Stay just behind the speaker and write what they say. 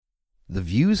The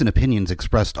views and opinions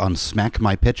expressed on Smack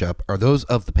My Pitch Up are those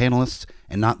of the panelists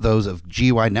and not those of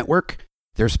GUI Network,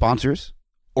 their sponsors,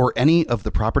 or any of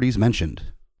the properties mentioned.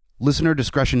 Listener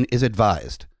discretion is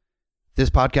advised. This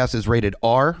podcast is rated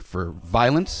R for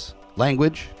violence,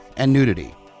 language, and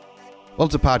nudity. Well,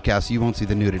 it's a podcast, so you won't see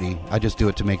the nudity. I just do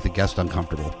it to make the guest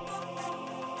uncomfortable.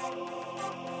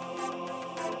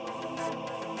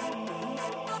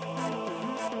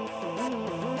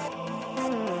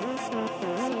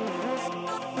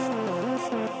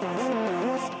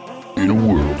 In a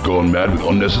world gone mad with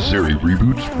unnecessary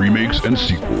reboots, remakes, and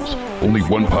sequels, only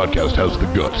one podcast has the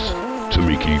guts to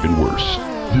make it even worse.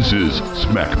 This is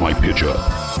Smack My Pitch Up.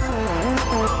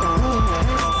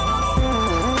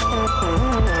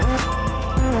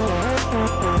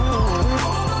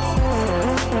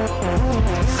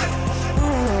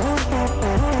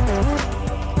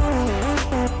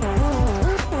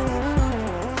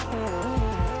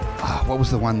 What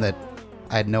was the one that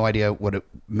I had no idea what it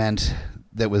meant?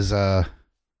 That was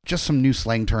just some new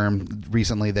slang term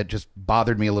recently that just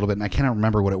bothered me a little bit, and I cannot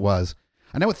remember what it was.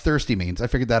 I know what thirsty means. I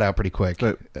figured that out pretty quick.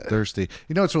 But thirsty.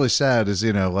 You know what's really sad is,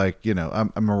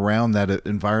 I'm around that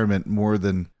environment more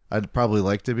than I'd probably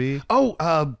like to be.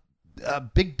 Oh,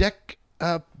 big dick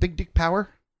power?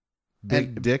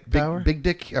 Big dick power? Big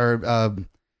dick, or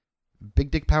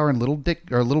big dick power and little dick,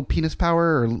 or little penis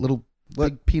power, or little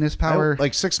big penis power.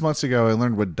 Like 6 months ago, I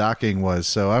learned what docking was,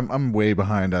 so I'm way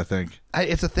behind, I think.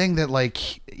 It's a thing that,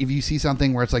 like, if you see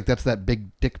something where it's like, that's that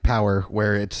big dick power,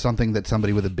 where it's something that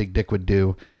somebody with a big dick would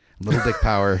do. Little dick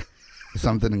power,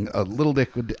 something a little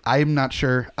dick would do. I'm not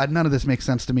sure. None of this makes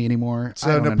sense to me anymore.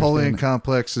 So Napoleon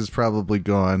complex is probably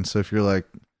gone. So if you're like,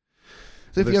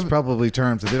 there's probably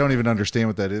terms that they don't even understand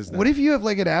what that is now. What if you have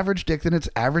like an average dick, then it's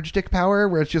average dick power,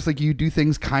 where it's just like you do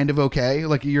things kind of okay,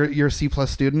 like you're a C+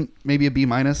 student, maybe a B-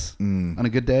 on a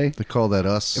good day. They call that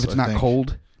us. If it's not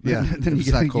cold, yeah, then you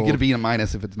get a B-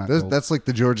 if it's not cold. That's like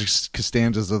the George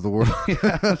Costanzas of the world.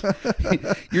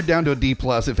 You're down to a D+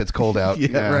 if it's cold out.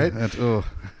 Yeah, right. That's,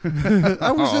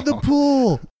 I was in the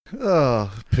pool. Oh,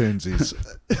 pinsies.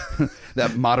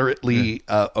 That moderately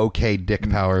okay dick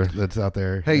power that's out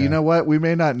there. Hey, you know what? We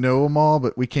may not know them all,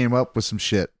 but we came up with some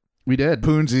shit. We did.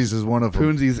 Poonsies is one of them.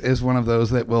 Poonsies is one of those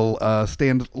that will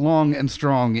stand long and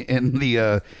strong in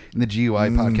the GUI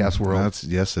podcast world.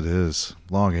 Yes, it is.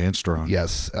 Long and strong.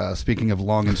 Yes. Speaking of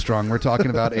long and strong, we're talking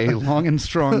about a long and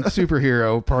strong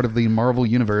superhero, part of the Marvel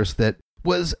Universe, that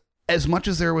was, as much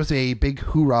as there was a big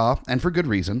hoorah, and for good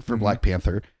reason, for Black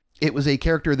Panther, it was a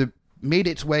character that made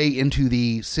its way into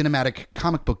the cinematic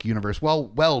comic book universe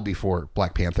well before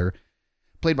Black Panther,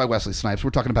 played by Wesley Snipes.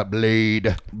 We're talking about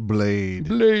Blade.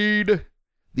 The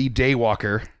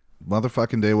Daywalker.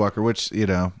 Motherfucking Daywalker, which,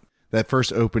 that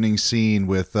first opening scene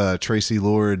with Tracy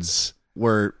Lords,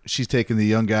 where she's taking the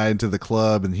young guy into the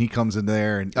club and he comes in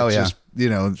there and just,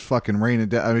 it's fucking raining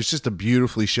down. I mean, it's just a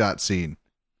beautifully shot scene.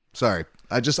 Sorry.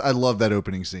 I love that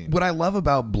opening scene. What I love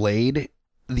about Blade,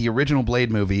 the original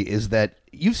Blade movie, is that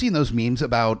you've seen those memes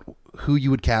about who you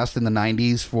would cast in the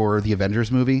 90s for the Avengers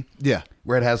movie. Yeah.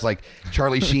 Where it has like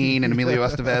Charlie Sheen and Emilio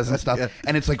Estevez and stuff. Yeah.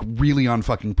 And it's like really on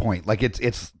fucking point. Like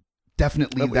it's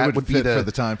definitely, that would be for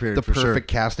the time period, the perfect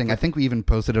casting. I think we even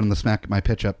posted it on the Smack My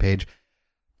Pitch Up page.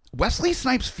 Wesley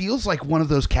Snipes feels like one of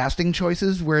those casting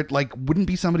choices where it like wouldn't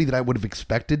be somebody that I would have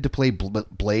expected to play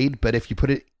Blade, but if you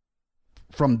put it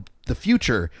from the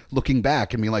future looking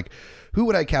back and be like, who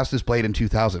would I cast as Blade in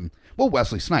 2000? Well,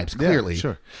 Wesley Snipes, clearly. Yeah,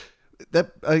 sure.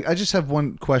 That I just have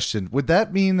one question. Would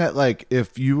that mean that, like,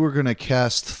 if you were going to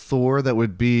cast Thor, that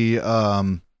would be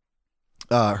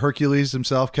Hercules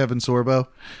himself, Kevin Sorbo?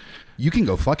 You can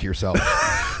go fuck yourself.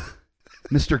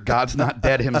 Mr. God's Not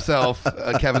Dead himself,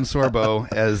 Kevin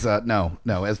Sorbo, as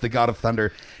as the God of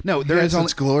Thunder. No, there is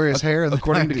only glorious hair.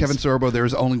 According to Kevin Sorbo, there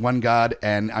is only one God,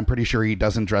 and I'm pretty sure he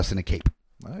doesn't dress in a cape.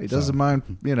 Well, he doesn't mind,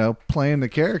 playing the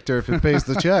character if it pays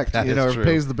the check, or it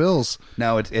pays the bills.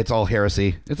 No, it's all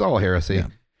heresy. It's all heresy. Yeah.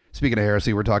 Speaking of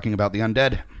heresy, we're talking about the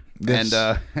undead.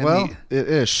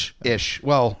 Ish.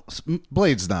 Well,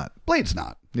 Blade's not.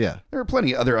 Yeah. There are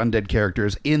plenty of other undead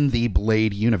characters in the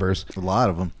Blade universe. A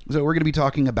lot of them. So we're going to be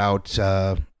talking about,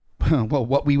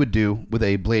 what we would do with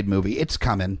a Blade movie. It's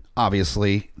coming,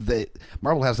 obviously.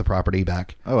 Marvel has the property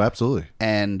back. Oh, absolutely.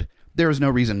 And there is no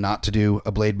reason not to do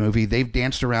a Blade movie. They've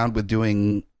danced around with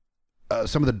doing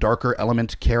some of the darker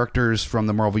element characters from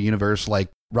the Marvel Universe, like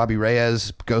Robbie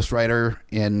Reyes, Ghost Rider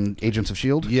in Agents of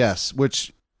S.H.I.E.L.D. Yes,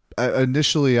 which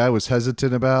initially I was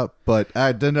hesitant about, but it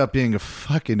ended up being a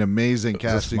fucking amazing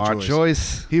casting smart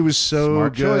choice. He was so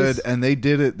Smart good, choice. and they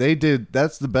did it.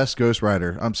 That's the best Ghost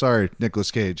Rider. I'm sorry,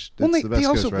 Nicolas Cage. That's Well, the best they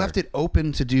also Ghost Rider. left it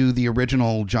open to do the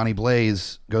original Johnny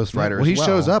Blaze Ghost Rider. Well, he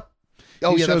shows up.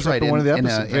 Oh, he yeah, shows that's right. up in one of the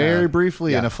episodes very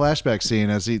briefly yeah. in a flashback scene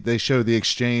as they show the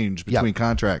exchange between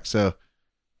contracts. So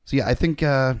yeah, I think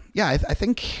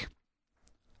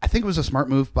I think it was a smart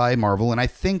move by Marvel, and I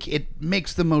think it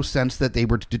makes the most sense that they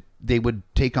would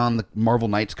take on the Marvel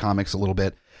Knights comics a little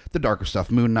bit, the darker stuff,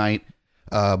 Moon Knight,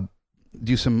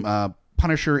 do some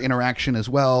Punisher interaction as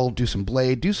well, do some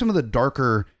Blade, do some of the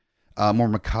darker, more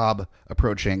macabre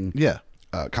approaching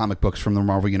comic books from the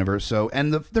Marvel Universe. So,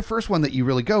 and the first one that you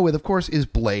really go with, of course, is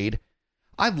Blade.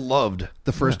 I loved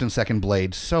the first and second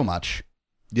Blade so much.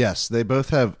 Yes, they both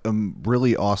have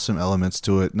really awesome elements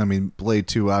to it. And I mean, Blade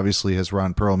 2 obviously has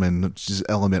Ron Perlman, which is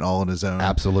element all on his own.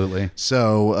 Absolutely.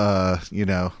 So,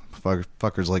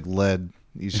 fucker's like lead.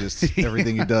 He's just,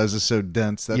 everything he does is so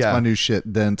dense. That's my new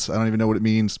shit, dense. I don't even know what it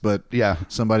means, but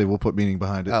somebody will put meaning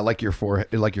behind it. Like your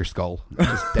forehead, like your skull.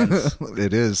 It's dense.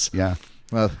 It is. Yeah.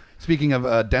 Well, speaking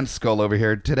of dense skull over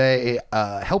here, today,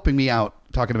 helping me out,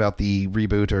 talking about the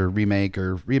reboot or remake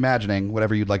or reimagining,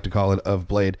 whatever you'd like to call it, of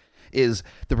Blade, is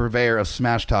the purveyor of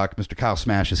Smash Talk. Mr. Kyle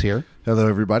Smash is here. Hello,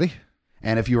 everybody.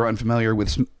 And if you are unfamiliar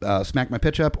with Smack My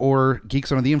Pitch Up or Geeks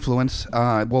Under the Influence,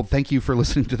 well, thank you for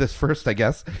listening to this first, I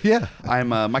guess. Yeah. I'm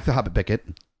Mike the Hobbit Bickett,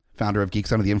 founder of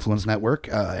Geeks Under the Influence Network,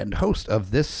 and host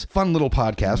of this fun little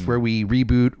podcast where we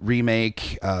reboot,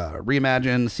 remake,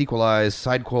 reimagine, sequelize,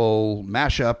 sidequel,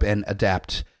 mash up, and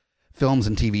adapt films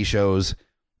and TV shows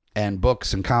and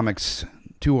books and comics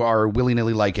to our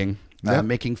willy-nilly liking.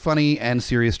 Making funny and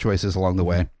serious choices along the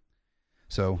way.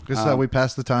 So this is how we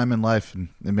pass the time in life, and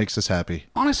it makes us happy.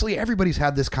 Honestly, everybody's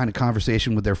had this kind of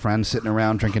conversation with their friends sitting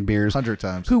around drinking beers 100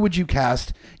 times. Who would you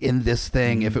cast in this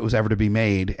thing if it was ever to be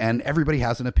made? And everybody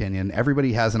has an opinion.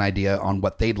 Everybody has an idea on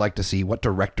what they'd like to see, what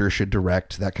director should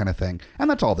direct, that kind of thing. And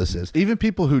that's all this is. Even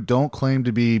people who don't claim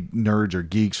to be nerds or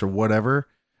geeks or whatever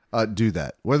do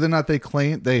that. Whether or not they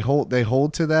claim they hold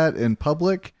to that in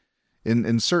public.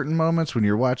 In certain moments when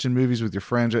you're watching movies with your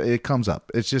friends, it comes up.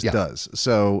 It just does.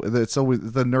 So it's always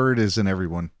the nerd is in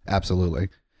everyone. Absolutely.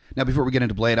 Now, before we get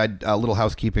into Blade, a little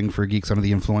housekeeping for Geeks Under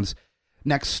the Influence.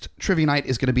 Next Trivia Night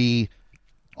is going to be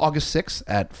August 6th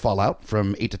at Fallout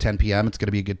from 8 to 10 p.m. It's going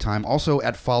to be a good time. Also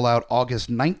at Fallout,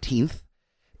 August 19th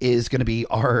is going to be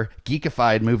our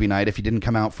Geekified movie night. If you didn't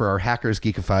come out for our Hackers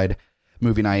Geekified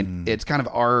movie night, it's kind of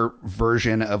our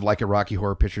version of like a Rocky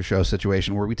Horror Picture Show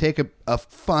situation where we take a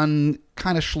fun,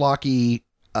 kind of schlocky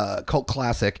cult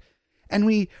classic and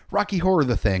we Rocky Horror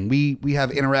the thing. We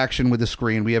have interaction with the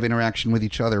screen. We have interaction with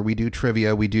each other. We do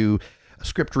trivia. We do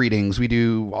script readings. We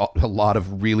do a lot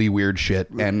of really weird shit.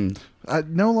 And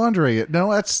no laundry.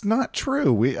 No, that's not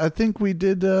true. I think we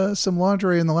did some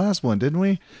laundry in the last one, didn't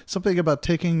we? Something about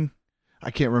taking... I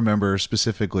can't remember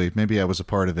specifically. Maybe I was a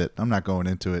part of it. I'm not going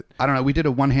into it. I don't know. We did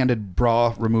a one-handed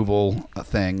bra removal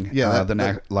thing.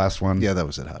 Yeah, last one. Yeah, that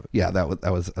was it. Hobbit. Yeah, that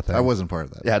was a thing. I wasn't part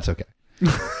of that. Yeah, it's okay.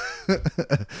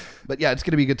 But yeah, it's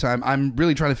going to be a good time. I'm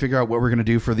really trying to figure out what we're going to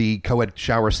do for the co-ed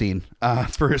shower scene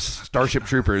for Starship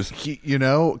Troopers.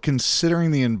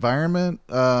 Considering the environment,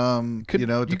 it depends.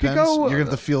 Could go, you're going to have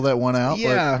to feel that one out.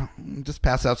 Yeah, just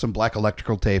pass out some black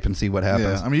electrical tape and see what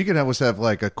happens. Yeah. I mean, you could always have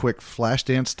like a quick flash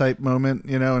dance type moment,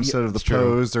 instead of the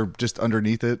pose or just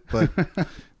underneath it. But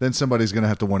then somebody's going to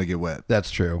have to want to get wet.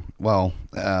 That's true. Well,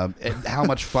 how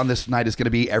much fun this night is going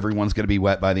to be, everyone's going to be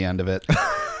wet by the end of it.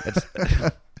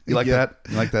 You like that?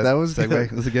 You like that? That was segue?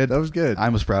 good. Was it good? That was good. I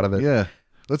was proud of it. Yeah.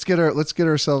 Let's get our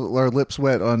lips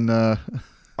wet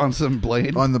on some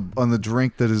Blade on the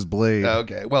drink that is Blade.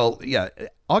 Okay. Well, yeah.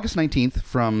 August 19th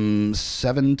from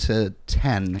 7 to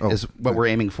 10 is what we're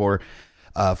aiming for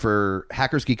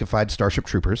Hackers Geekified Starship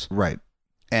Troopers. Right.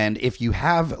 And if you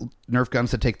have Nerf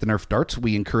guns that take the Nerf darts,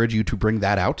 we encourage you to bring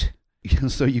that out.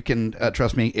 So you can,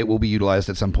 trust me, it will be utilized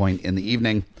at some point in the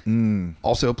evening.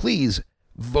 Also, please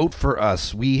vote for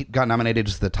us. We got nominated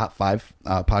as the top 5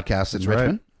 podcasts in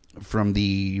Richmond from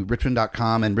the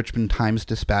Richmond.com and Richmond Times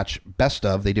Dispatch Best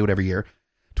of. They do it every year.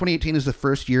 2018 is the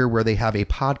first year where they have a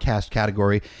podcast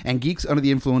category, and Geeks Under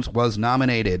the Influence was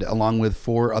nominated along with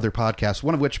 4 other podcasts,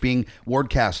 one of which being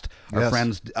Wardcast. Our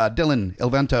friends Dylan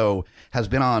Ilvento has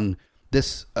been on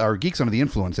this, or Geeks Under the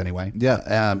Influence anyway.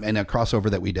 Yeah. In a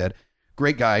crossover that we did.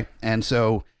 Great guy. And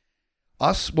so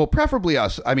us, well, preferably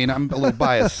us. I mean, I'm a little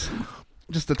biased,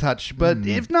 just a touch, but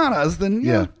if not us, then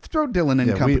throw Dylan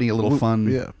and company a little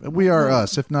fun. Yeah, we are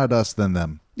us. If not us, then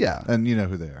them. Yeah. And you know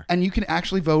who they are. And you can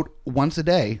actually vote once a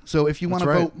day. So if you want to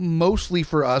right. vote mostly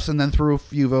for us and then throw a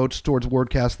few votes towards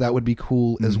Wardcast, that would be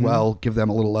cool as well. Give them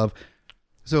a little love.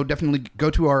 So definitely go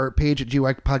to our page at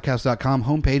gypodcast.com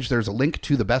homepage. There's a link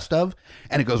to the best of,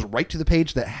 and it goes right to the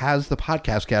page that has the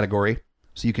podcast category.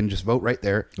 So you can just vote right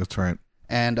there. That's right.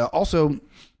 And also,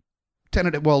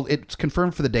 tentative. Well, it's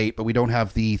confirmed for the date, but we don't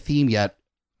have the theme yet.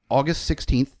 August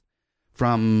 16th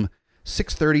from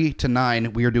 6:30 to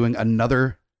 9, we are doing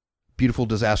another beautiful,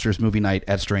 disastrous movie night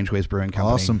at Strange Ways Brewing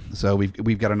Company. Awesome. So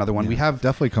we've got another one. Yeah, We have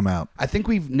definitely come out. I think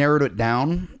we've narrowed it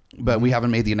down, but we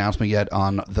haven't made the announcement yet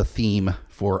on the theme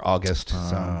for August.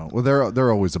 So. Well,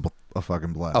 they're always a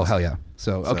fucking blast. Oh, hell yeah.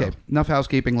 So, okay, enough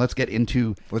housekeeping. Let's get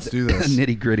into Let's do this.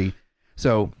 nitty gritty.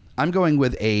 So I'm going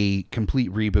with a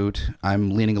complete reboot.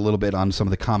 I'm leaning a little bit on some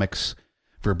of the comics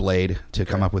for Blade to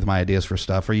come up with my ideas for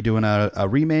stuff. Are you doing a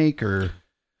remake or?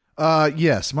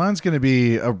 Yes, mine's going to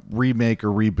be a remake or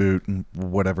reboot and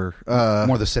whatever.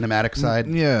 More the cinematic side?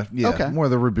 Yeah. Okay. More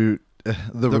the reboot.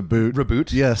 The reboot.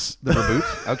 Reboot? Yes. The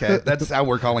reboot? Okay, that's how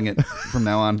we're calling it from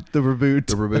now on. The reboot.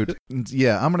 The reboot.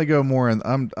 Yeah, I'm gonna go more in.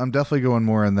 I'm definitely going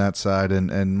more on that side,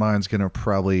 and mine's gonna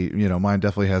probably, mine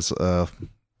definitely has a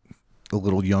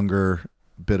little younger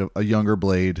bit of a younger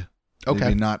Blade. Okay.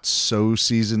 Maybe not so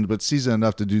seasoned, but seasoned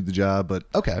enough to do the job. But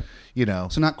okay,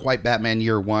 so not quite Batman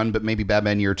year 1, but maybe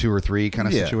Batman year 2 or 3 kind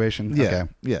of situation. Yeah, okay.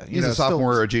 Yeah. He's a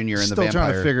sophomore or a junior in the still vampire.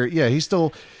 Trying to figure. Yeah, he's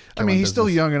still. I mean, he's still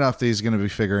business. young enough that he's going to be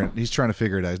figuring. He's trying to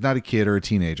figure it out. He's not a kid or a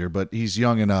teenager, but he's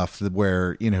young enough that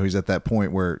where he's at that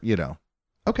point where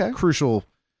Okay. crucial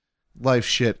life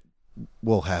shit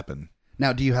will happen.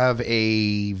 Now, do you have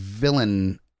a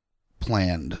villain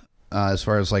planned as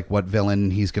far as like what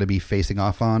villain he's going to be facing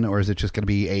off on, or is it just going to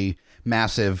be a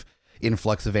massive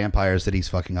influx of vampires that he's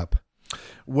fucking up?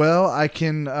 Well, I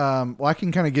can kind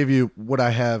of give you what I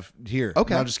have here.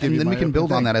 Okay, I'll just give and you then my we can open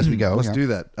build on thing. that as we go. Let's Yeah. do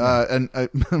that. And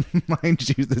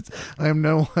mind you, that I am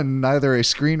neither a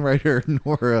screenwriter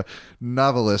nor a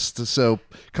novelist. So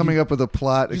coming up with a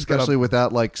plot, He's got especially a-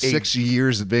 without like 6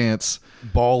 years advance.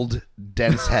 Bald,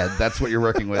 dense head. That's what you're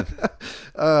working with.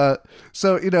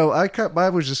 So I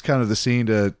was just kind of the scene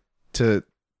to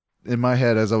in my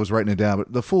head as I was writing it down.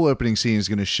 But the full opening scene is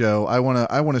going to show. I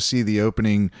want to see the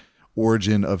opening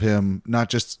origin of him, not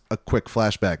just a quick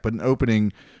flashback, but an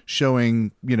opening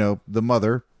showing the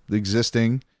mother, the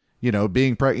existing,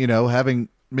 being having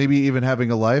maybe even having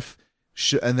a life,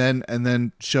 and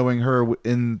then showing her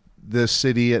in the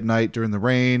city at night during the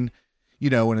rain,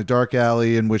 in a dark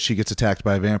alley in which she gets attacked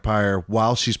by a vampire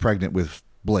while she's pregnant with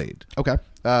Blade. Okay.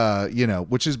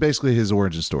 Which is basically his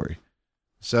origin story.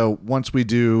 So once we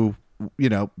do,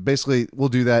 basically we'll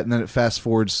do that, and then it fast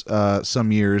forwards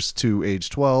some years to age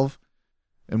 12,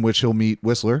 in which he'll meet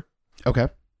Whistler. Okay.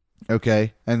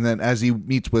 Okay, and then as he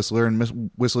meets Whistler,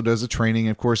 and Whistler does the training.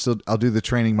 Of course, I'll do the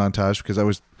training montage because I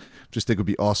just think it would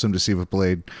be awesome to see with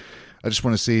Blade. I just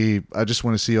want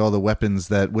to see all the weapons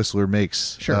that Whistler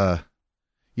makes. Sure.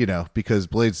 Because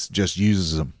Blade just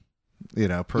uses them.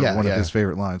 Per one of his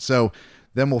favorite lines. So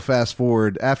then we'll fast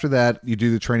forward. After that, you do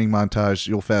the training montage.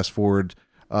 You'll fast forward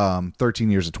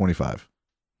 13 years to 25.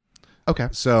 Okay.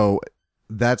 So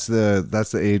that's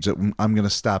the age that I'm going to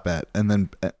stop at,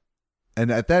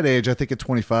 and at that age, I think at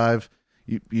 25,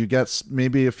 you got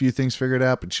maybe a few things figured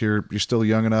out, but you're still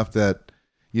young enough that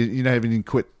you haven't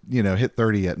even hit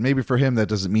 30 yet. Maybe for him that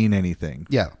doesn't mean anything.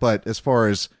 Yeah. But as far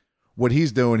as what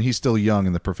he's doing, he's still young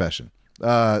in the profession.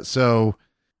 So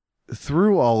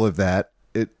through all of that,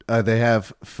 they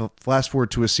have fast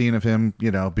forward to a scene of him,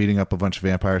 beating up a bunch of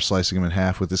vampires, slicing them in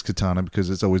half with his katana because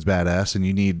it's always badass, and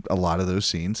you need a lot of those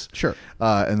scenes. Sure.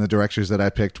 And the directors that I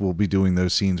picked will be doing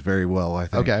those scenes very well, I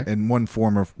think. Okay. In one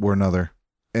form or another.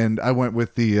 And I went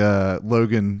with the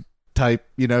Logan type.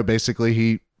 Basically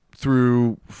he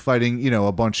through fighting,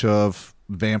 a bunch of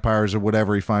vampires or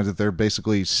whatever, he finds that they're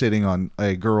basically sitting on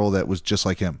a girl that was just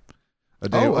like him. A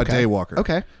daywalker.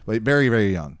 Okay. Like very,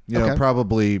 very young.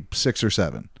 Probably 6 or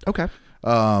 7. Okay.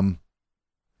 And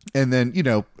then,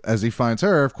 as he finds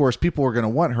her, of course, people are going to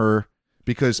want her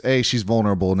because A, she's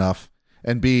vulnerable enough,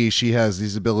 and B, she has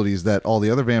these abilities that all the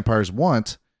other vampires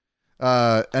want.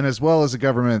 And as well as the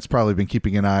government's probably been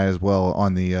keeping an eye as well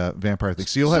on the vampire thing.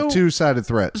 So you'll have two-sided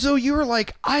threats. So you were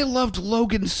like, I loved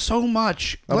Logan so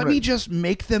much. Let me just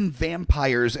make them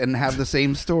vampires and have the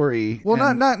same story. Well,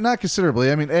 and not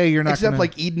considerably. I mean, you're not except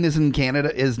like Eden is in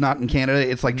Canada, is not in Canada.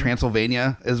 It's like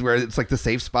Transylvania is where it's like the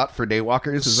safe spot for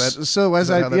daywalkers. Is that so?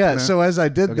 As I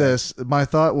did this, my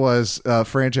thought was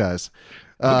franchise.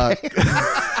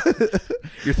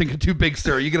 You're thinking too big,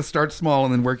 sir. You're going to start small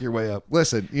and then work your way up.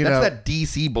 Listen, that's that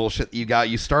DC bullshit that you got.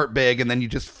 You start big and then you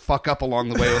just fuck up along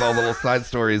the way with all the little side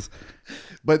stories.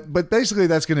 But basically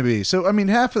that's going to be, so I mean,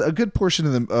 a good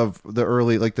portion of the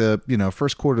early, like the,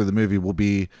 first quarter of the movie will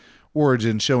be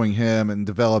origin, showing him and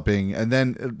developing, and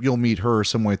then you'll meet her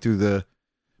some way through the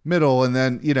middle, and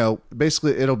then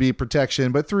basically it'll be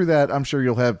protection. But through that, I'm sure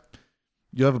you'll have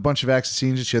a bunch of action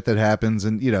scenes and shit that happens,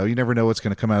 and you never know what's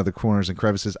going to come out of the corners and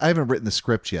crevices. I haven't written the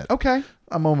script yet. Okay,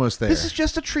 I'm almost there. This is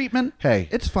just a treatment. Hey,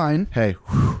 it's fine. Hey,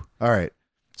 whew. All right.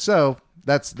 So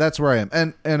that's where I am,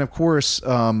 and of course,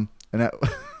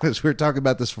 as we were talking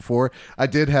about this before, I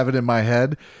did have it in my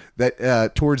head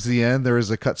that towards the end there is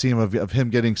a cutscene of him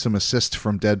getting some assist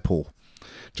from Deadpool.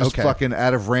 Just fucking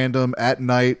out of random at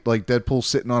night, like Deadpool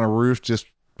sitting on a roof, just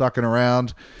fucking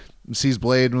around, and sees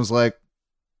Blade and was like,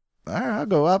 all right, I'll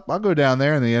go up. I'll go down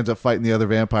there. And then he ends up fighting the other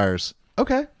vampires.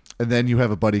 Okay. And then you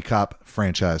have a buddy cop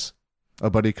franchise, a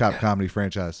buddy cop comedy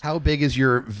franchise. How big is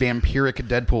your vampiric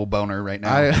Deadpool boner right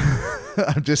now?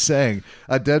 I'm just saying,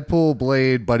 a Deadpool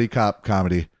Blade buddy cop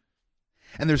comedy.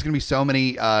 And there's going to be so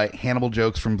many Hannibal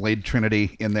jokes from Blade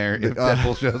Trinity in there if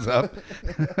Deadpool shows up.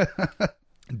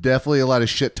 Definitely a lot of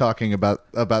shit talking about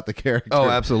the character. Oh,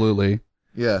 absolutely.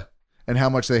 Yeah. And how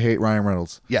much they hate Ryan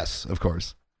Reynolds. Yes, of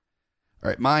course. All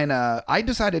right, mine, I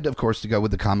decided, of course, to go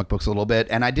with the comic books a little bit,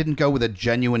 and I didn't go with a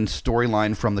genuine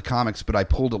storyline from the comics, but I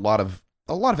pulled a lot of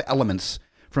elements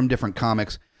from different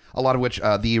comics, a lot of which,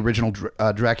 the original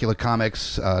Dracula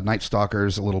comics, Night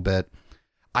Stalkers a little bit.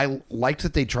 I liked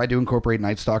that they tried to incorporate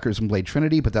Night Stalkers and Blade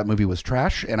Trinity, but that movie was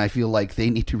trash, and I feel like they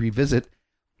need to revisit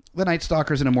the Night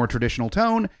Stalkers in a more traditional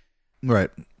tone. Right.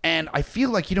 And I feel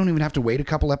like you don't even have to wait a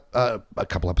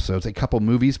couple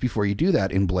movies before you do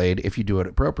that in Blade if you do it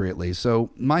appropriately. So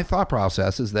my thought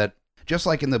process is that just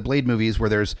like in the Blade movies where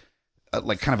there's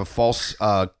like kind of a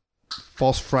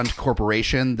false front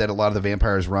corporation that a lot of the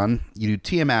vampires run, you do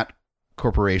Tiamat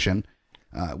Corporation,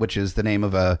 which is the name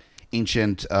of a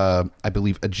ancient, I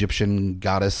believe, Egyptian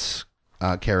goddess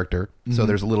character. Mm-hmm. So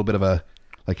there's a little bit of a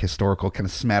like historical kind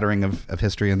of smattering of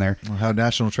history in there. Well, how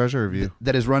National Treasure of you.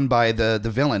 That is run by the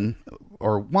villain,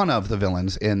 or one of the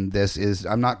villains in this is,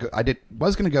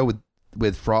 was going to go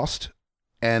with Frost,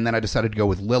 and then I decided to go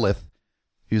with Lilith,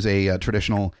 who's a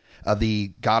traditional,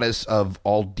 the goddess of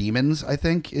all demons, I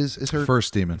think is her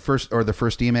first demon, the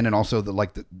first demon, and also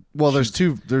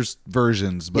there's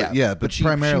versions, but but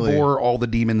primarily she bore all the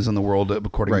demons in the world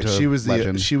according to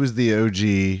legend. She was the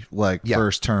OG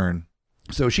first turn.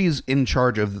 So she's in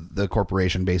charge of the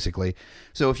corporation, basically.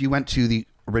 So if you went to the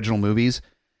original movies,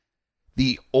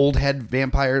 the old head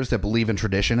vampires that believe in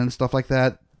tradition and stuff like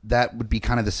that, that would be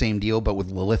kind of the same deal, but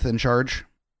with Lilith in charge,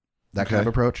 that kind of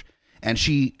approach. And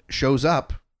she shows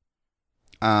up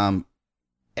and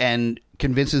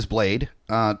convinces Blade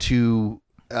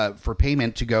for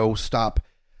payment to go stop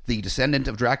the descendant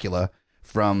of Dracula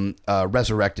from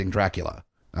resurrecting Dracula.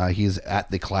 He's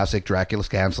at the classic Dracula's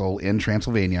castle in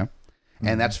Transylvania.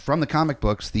 And that's from the comic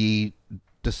books. The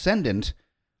descendant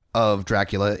of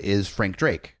Dracula is Frank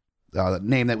Drake, the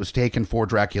name that was taken for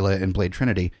Dracula in Blade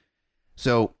Trinity.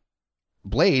 So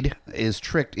Blade is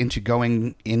tricked into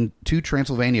going into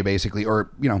Transylvania, basically, or,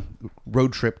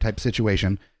 road trip type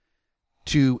situation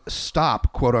to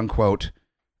stop, quote unquote,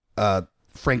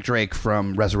 Frank Drake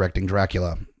from resurrecting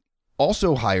Dracula.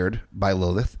 Also hired by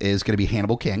Lilith is going to be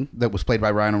Hannibal King, that was played by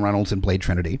Ryan Reynolds in Blade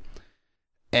Trinity.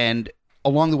 And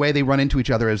along the way, they run into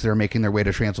each other as they're making their way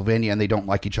to Transylvania, and they don't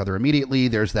like each other immediately.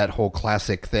 There's that whole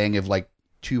classic thing of like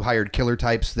two hired killer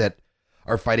types that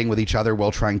are fighting with each other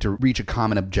while trying to reach a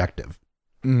common objective.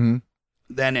 Mm-hmm.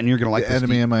 And you're going to like the this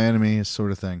enemy and my enemy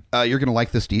sort of thing. You're going to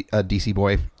like this DC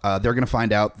boy. They're going to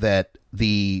find out that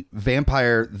the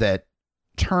vampire that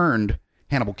turned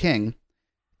Hannibal King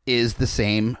is the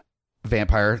same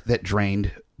vampire that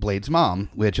drained Blade's mom,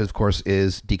 which of course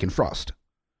is Deacon Frost.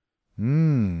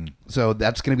 So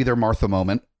that's going to be their Martha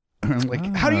moment.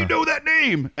 Like, how do you know that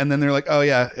name? And then they're like, oh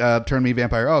yeah, turn me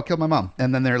vampire. Oh, killed my mom.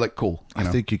 And then they're like, cool. I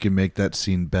think you can make that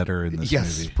scene better in this movie.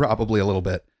 Yes, probably a little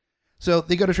bit. So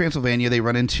they go to Transylvania. They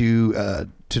run into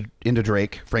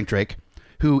Drake, Frank Drake,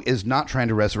 who is not trying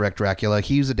to resurrect Dracula.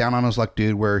 He's a down on his luck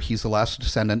dude where he's the last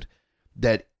descendant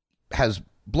that has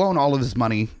blown all of his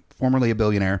money, formerly a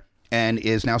billionaire, and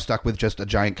is now stuck with just a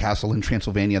giant castle in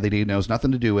Transylvania that he knows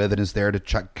nothing to do with and is there to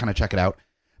kind of check it out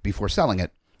before selling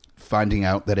it, finding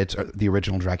out that it's the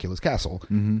original Dracula's castle.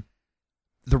 Mm-hmm.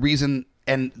 The reason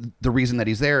that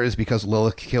he's there is because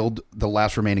Lilith killed the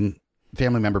last remaining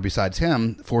family member besides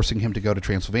him, forcing him to go to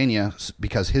Transylvania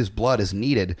because his blood is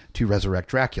needed to resurrect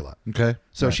Dracula. Okay.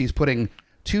 So she's putting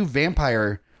two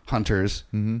vampire hunters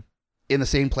in the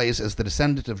same place as the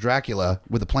descendant of Dracula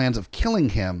with the plans of killing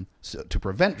him to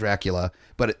prevent Dracula.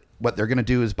 But what they're going to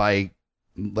do is by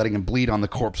letting him bleed on the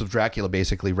corpse of Dracula,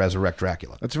 basically resurrect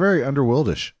Dracula. That's very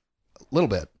Underworldish. A little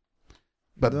bit,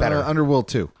 but better. Underworld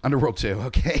 2. Underworld 2,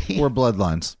 okay. Or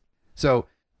Bloodlines. So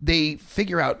they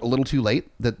figure out a little too late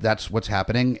that that's what's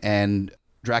happening, and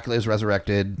Dracula is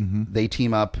resurrected. They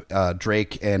team up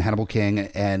Drake and Hannibal King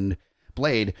and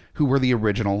Blade, who were the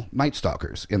original Night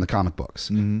Stalkers in the comic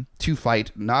books, to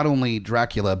fight not only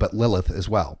Dracula, but Lilith as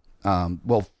well.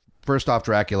 Well, first off,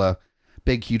 Dracula,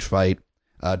 big, huge fight.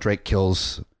 Drake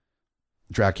kills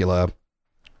Dracula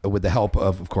with the help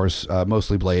of course,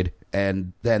 mostly Blade.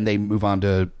 And then they move on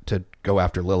to go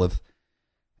after Lilith.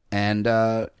 And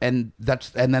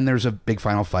then there's a big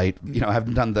final fight. I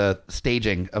haven't done the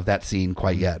staging of that scene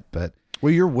quite yet, but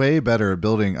well, you're way better at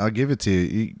building. I'll give it to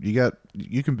you.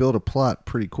 You can build a plot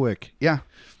pretty quick. Yeah.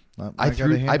 I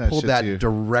pulled that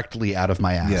directly out of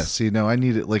my ass. Yeah. See, no, I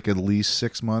need it like at least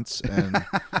 6 months and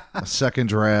a second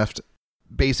draft.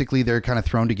 Basically, they're kind of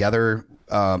thrown together.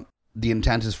 The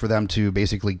intent is for them to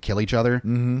basically kill each other,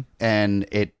 and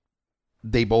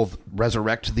they both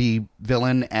resurrect the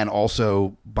villain and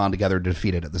also bond together to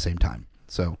defeat it at the same time.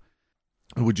 So,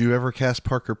 would you ever cast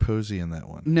Parker Posey in that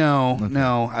one? No,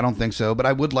 no, I don't think so. But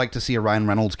I would like to see a Ryan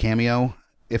Reynolds cameo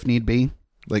if need be.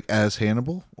 Like as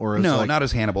Hannibal, or as no, not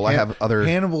as Hannibal. I have other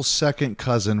Hannibal's second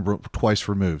cousin, twice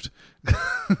removed.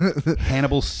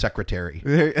 Hannibal's secretary.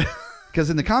 Because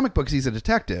in the comic books, he's a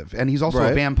detective, and he's also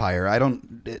a vampire.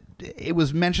 It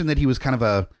was mentioned that he was kind of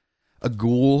a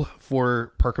ghoul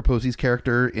for Parker Posey's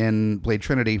character in Blade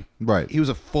Trinity. Right. He was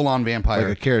a full-on vampire.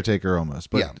 Like a caretaker almost.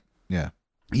 But yeah.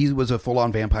 He was a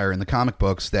full-on vampire in the comic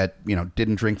books that,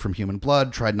 didn't drink from human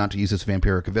blood, tried not to use his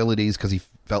vampiric abilities because he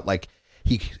felt like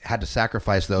he had to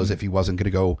sacrifice those if he wasn't going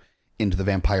to go into the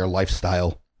vampire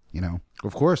lifestyle,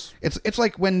 Of course. It's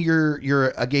like when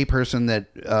you're a gay person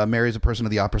that marries a person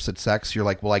of the opposite sex, you're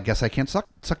like, well, I guess I can't suck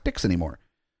dicks anymore.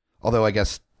 Although I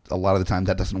guess a lot of the time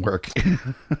that doesn't work.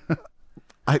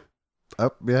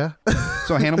 Yeah.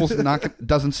 So Hannibal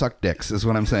doesn't suck dicks, is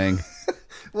what I'm saying.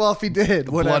 Well, if he did,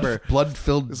 whatever.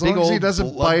 Blood-filled, as long as he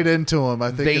doesn't bite into him,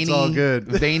 I think it's all good.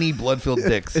 Veiny, blood-filled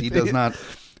dicks. He does not.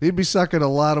 He'd be sucking a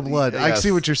lot of blood. Yes. I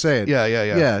see what you're saying. Yeah.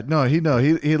 Yeah, no, he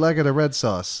like it a red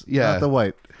sauce, not the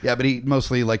white. Yeah, but he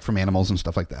mostly like from animals and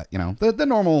stuff like that. The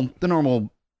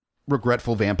normal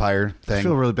regretful vampire thing. I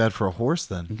feel really bad for a horse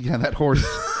then. Yeah, that horse.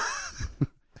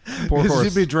 Poor horse.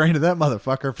 He'd be draining that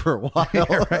motherfucker for a while.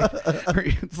 Yeah,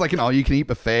 right. It's like an all-you-can-eat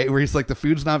buffet where he's like, the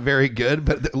food's not very good,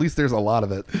 but at least there's a lot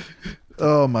of it.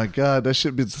 Oh my god, that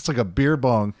should be. It's like a beer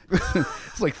bong.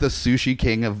 It's like the sushi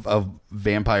king of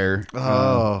vampire.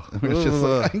 It's just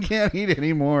like, I can't eat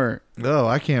anymore. Oh,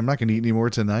 I can't. I'm not gonna eat anymore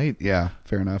tonight. Yeah,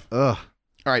 fair enough. Ugh.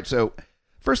 All right, so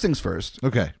first things first.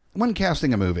 Okay. When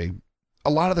casting a movie,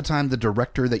 a lot of the time the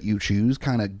director that you choose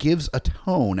kind of gives a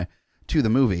tone to the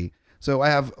movie. So I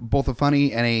have both a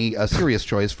funny and a serious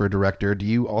choice for a director. Do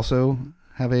you also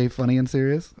have a funny and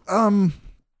serious?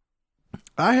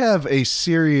 I have a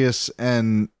serious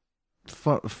and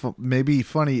maybe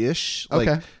funny-ish.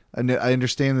 Okay. I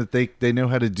understand that they know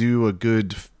how to do a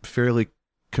good, fairly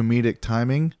comedic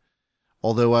timing.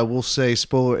 Although I will say,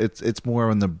 spoiler, it's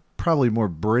more on the probably more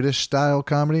British style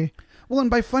comedy. Well, and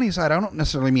by funny side, I don't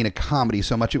necessarily mean a comedy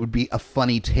so much. It would be a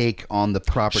funny take on the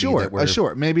property.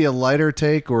 Sure. Maybe a lighter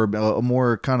take or a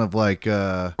more kind of like...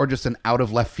 or just an out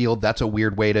of left field, that's a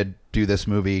weird way to do this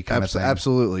movie kind of thing.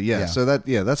 Absolutely, yeah. So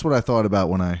that's what I thought about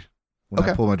when I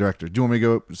pulled my director. Do you want me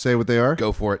to go say what they are?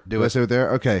 Go for it. Do I say what they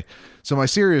are? Okay. So my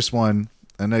serious one,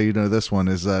 I know you know this one,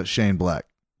 is Shane Black.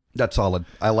 That's solid.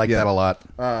 I like that a lot.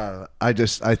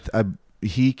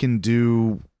 He can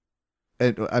do...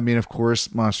 I mean, of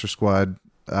course, Monster Squad.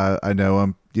 I know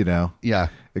I'm,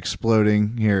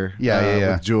 exploding here,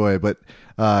 with joy. But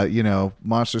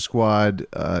Monster Squad.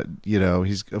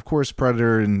 He's of course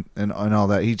Predator and all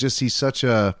that. He's such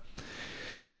a.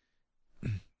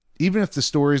 Even if the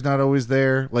story's not always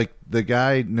there, like the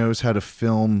guy knows how to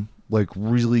film like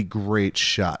really great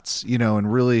shots,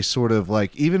 and really sort of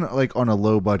like even like on a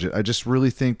low budget. I just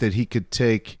really think that he could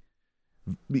take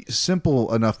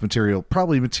simple enough material,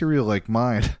 probably material like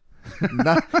mine.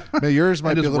 Yours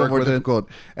might be a little more difficult,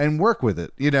 and work with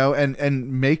it,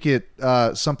 and make it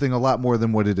something a lot more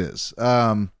than what it is.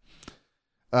 So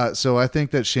I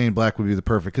think that Shane Black would be the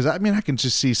perfect, because I can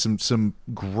just see some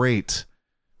great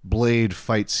Blade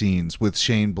fight scenes with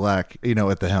Shane Black,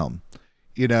 at the helm,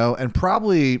 and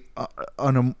probably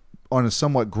on a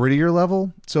somewhat grittier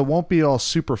level, so it won't be all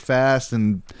super fast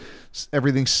and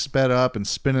everything's sped up and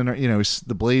spinning.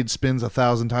 The blade spins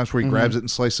 1,000 times where he grabs it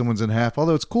and slices someone's in half.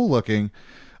 Although it's cool looking,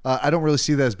 I don't really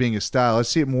see that as being his style. I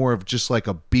see it more of just like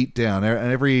a beat down.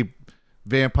 And every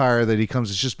vampire that he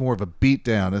comes, it's just more of a beat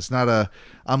down. It's not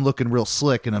I'm looking real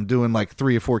slick and I'm doing like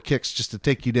 3 or 4 kicks just to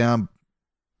take you down,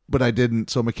 but I didn't,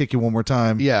 so I'm gonna kick you one more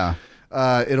time. Yeah.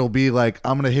 It'll be like,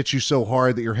 I'm going to hit you so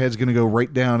hard that your head's going to go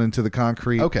right down into the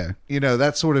concrete. Okay.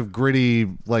 That sort of gritty,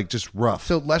 like just rough.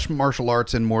 So less martial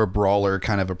arts and more brawler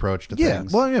kind of approach to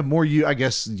things. Well, yeah, more I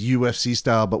guess UFC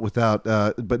style, but without,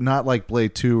 but not like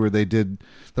Blade 2 where they did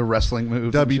the wrestling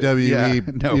moves. WWE. Yeah.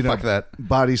 No, fuck that.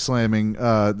 Body slamming.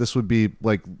 This would be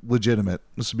like legitimate.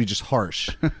 This would be just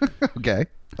harsh. Okay.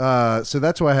 So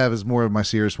that's what I have as more of my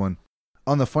serious one.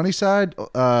 On the funny side,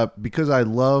 because I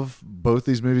love both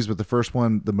these movies, but the first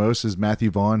one the most is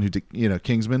Matthew Vaughn, who did,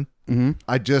 Kingsman.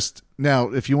 Mm-hmm. Now,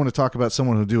 if you want to talk about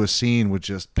someone who'll do a scene with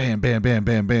just bam, bam, bam,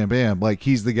 bam, bam, bam, like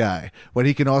he's the guy. But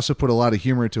he can also put a lot of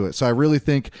humor to it. So I really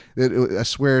think that I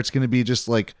swear it's going to be just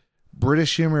like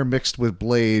British humor mixed with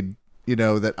Blade,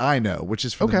 that I know, which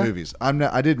is from the movies.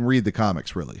 I didn't read the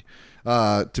comics really,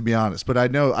 to be honest, but I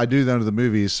do know the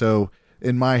movies. So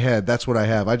in my head, that's what I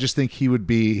have. I just think he would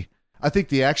be. I think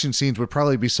the action scenes would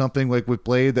probably be something like with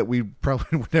Blade that we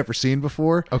probably would never seen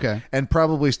before. Okay. And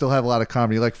probably still have a lot of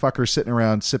comedy, like fuckers sitting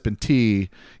around sipping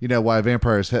tea, while a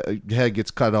vampire's head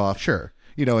gets cut off. Sure.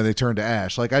 And they turn to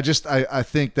ash. Like, I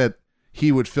think that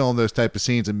he would film those type of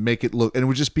scenes and make it look, and it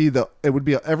would just be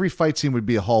every fight scene would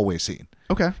be a hallway scene.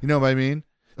 Okay. You know what I mean?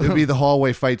 It would be the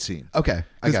hallway fight scene. Okay.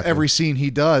 Because every scene he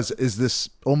does is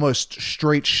this almost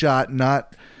straight shot,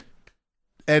 not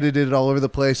edited all over the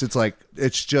place. It's like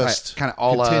it's just kind of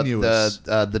all continuous.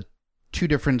 The 2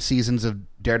 different seasons of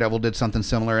Daredevil did something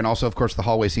similar, and also of course the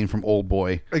hallway scene from Old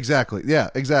Boy. Exactly. Yeah.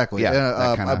 Exactly.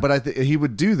 Yeah. But he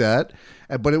would do that,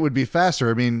 but it would be faster.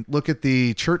 I mean, look at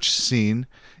the church scene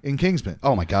in Kingsman.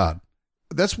 Oh my God.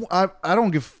 That's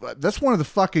that's one of the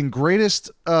fucking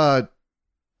greatest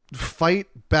fight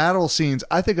battle scenes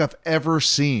I think I've ever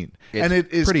seen. And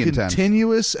it is pretty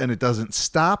continuous intense. And it doesn't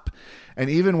stop. And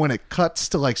even when it cuts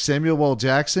to like Samuel L.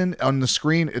 Jackson on the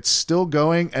screen, it's still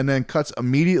going and then cuts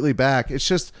immediately back. It's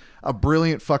just a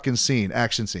brilliant fucking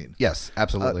action scene. Yes,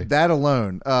 absolutely. That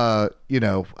alone, I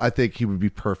think he would be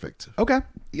perfect. Okay.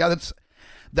 Yeah,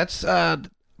 that's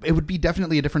it would be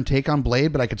definitely a different take on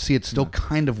Blade, but I could see it still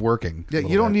kind of working. Yeah,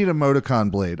 you don't need a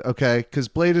Moticon Blade, okay? Because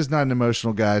Blade is not an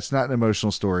emotional guy. It's not an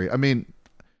emotional story. I mean,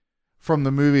 from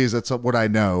the movies, that's what I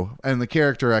know. And the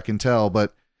character I can tell,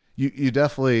 but you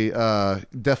definitely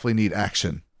need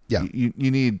action. Yeah. You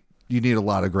need a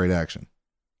lot of great action.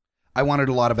 I wanted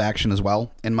a lot of action as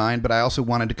well in mind, but I also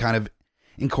wanted to kind of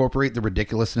incorporate the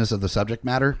ridiculousness of the subject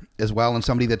matter as well, and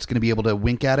somebody that's going to be able to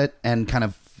wink at it and kind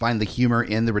of find the humor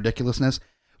in the ridiculousness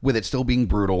with it still being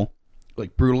brutal,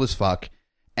 like brutal as fuck,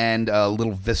 and a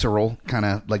little visceral, kind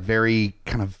of like very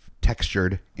kind of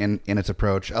textured in its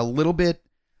approach. A little bit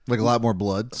like a lot more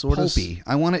blood, sort of pulpy.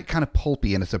 I want it kind of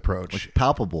pulpy in its approach, like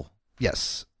palpable.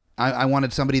 Yes. I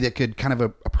wanted somebody that could kind of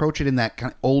approach it in that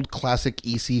kind of old classic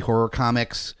EC horror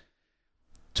comics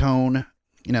tone.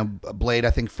 Blade, I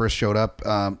think, first showed up,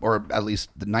 or at least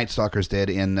the Night Stalkers did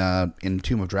in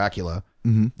Tomb of Dracula,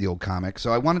 the old comic.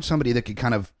 So I wanted somebody that could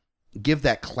kind of give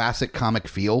that classic comic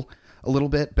feel a little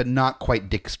bit, but not quite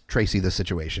Dick Tracy the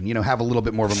situation. Have a little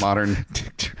bit more of a modern,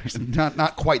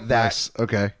 not quite that. Nice.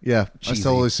 Okay, yeah, cheesy. I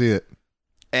totally see it.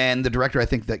 And the director, I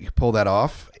think, that could pull that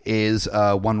off is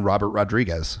one Robert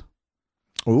Rodriguez.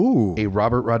 Ooh, a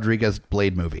Robert Rodriguez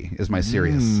Blade movie is my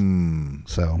serious.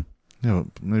 So.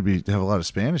 Maybe have a lot of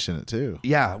Spanish in it too.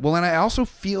 Yeah, well, and I also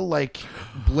feel like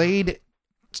Blade,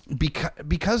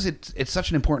 because it's such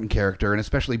an important character, and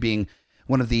especially being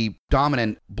one of the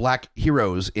dominant black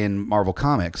heroes in Marvel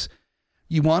Comics,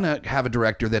 you want to have a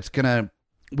director that's going to,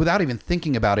 without even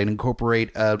thinking about it, incorporate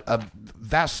a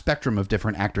vast spectrum of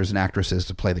different actors and actresses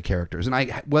to play the characters. And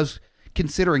I was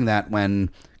considering that when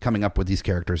coming up with these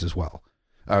characters as well.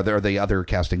 There are the other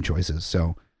casting choices.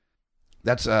 So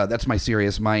that's my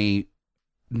serious. My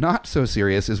not so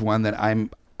serious is one that I'm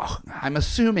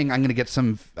assuming I'm going to get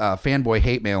some fanboy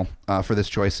hate mail for this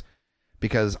choice,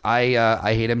 because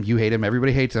I hate him, you hate him,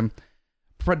 everybody hates him.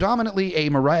 Predominantly a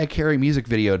Mariah Carey music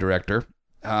video director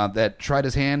that tried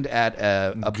his hand at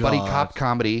a buddy cop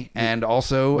comedy, and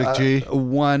also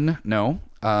one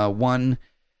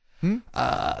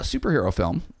superhero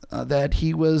film that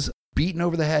he was beaten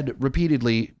over the head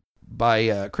repeatedly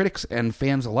by critics and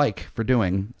fans alike for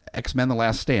doing. X-Men: The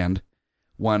Last Stand.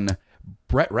 One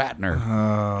Brett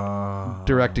Ratner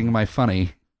directing my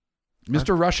funny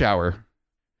Mr. Rush Hour.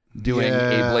 doing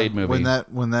a Blade movie.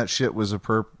 When that shit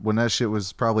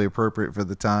was probably appropriate for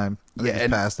the time. I think it's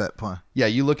past that point. Yeah,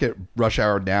 you look at Rush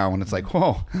Hour now and it's like,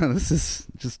 whoa, this is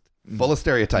just full of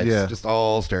stereotypes. Yeah. Just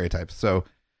all stereotypes. So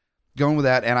going with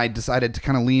that, and I decided to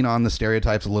kind of lean on the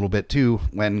stereotypes a little bit too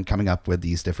when coming up with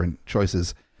these different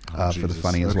choices for the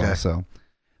funny as well.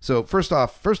 So first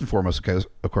and foremost,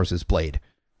 of course, is Blade.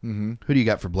 Mm-hmm. Who do you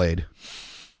got for Blade?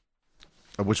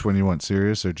 Which one you want,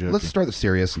 serious or joking? Let's start the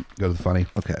serious and go to the funny.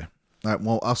 Okay. All right,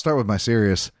 well, I'll start with my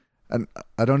serious. And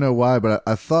I don't know why, but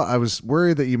I was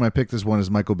worried that you might pick this one as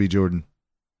Michael B. Jordan.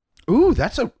 Ooh,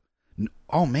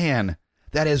 oh man,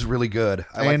 that is really good.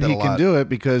 I like that a lot. And he can do it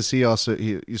because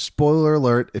spoiler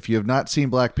alert, if you have not seen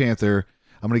Black Panther,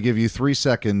 I'm going to give you 3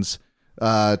 seconds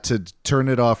to turn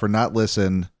it off or not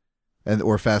listen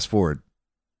or fast forward.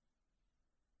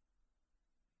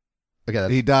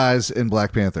 Okay, he dies in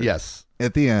Black Panther. Yes.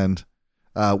 At the end,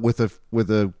 with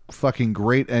a fucking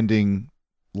great ending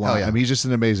line. Yeah. I mean, he's just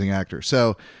an amazing actor.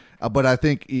 So, but I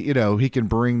think he can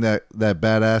bring that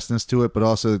badassness to it, but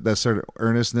also that sort of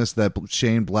earnestness that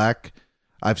Shane Black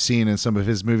I've seen in some of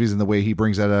his movies and the way he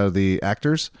brings that out of the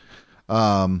actors.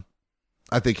 I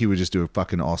think he would just do a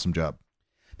fucking awesome job.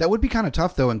 That would be kind of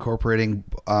tough though, incorporating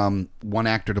one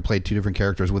actor to play 2 different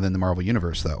characters within the Marvel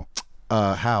universe though.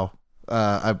 How?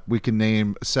 We can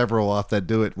name several off that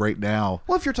do it right now.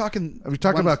 Well, if you're talking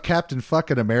about Captain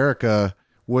fucking America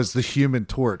was the Human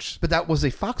Torch, but that was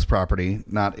a Fox property,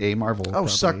 not a Marvel. Oh,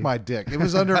 property. Suck my dick! It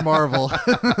was under Marvel.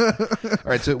 All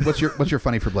right, so what's your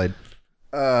funny for Blade?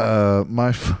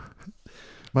 My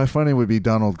funny would be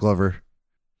Donald Glover.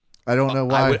 I don't know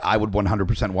why. I would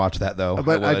 100% watch that though.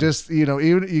 But I just,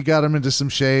 even you got him into some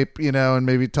shape, and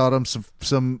maybe taught him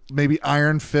some maybe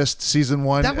Iron Fist season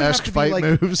 1-esque fight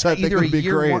moves. I think would be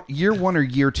great. Year 1 or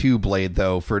year 2 Blade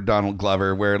though for Donald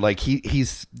Glover, where like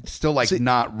he's still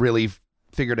not really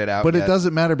figured it out. But yet. It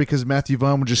doesn't matter because Matthew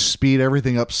Vaughn would just speed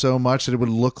everything up so much that it would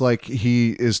look like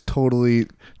he is totally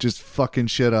just fucking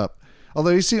shit up.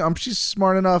 Although she's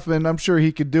smart enough, and I'm sure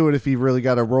he could do it if he really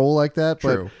got a role like that.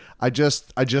 True. But I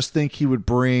just think he would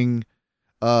bring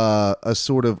a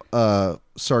sort of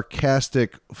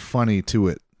sarcastic funny to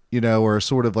it, or a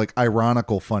sort of like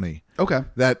ironical funny. Okay,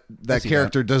 that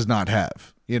character does not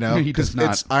have, he does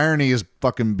not. Its irony is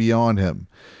fucking beyond him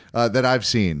that I've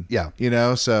seen. Yeah,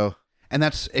 so. And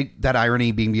that's that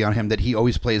irony being beyond him, that he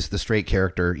always plays the straight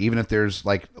character, even if there's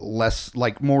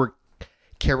more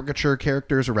caricature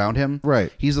characters around him. Right.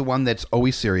 He's the one that's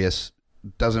always serious,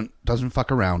 doesn't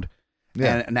fuck around.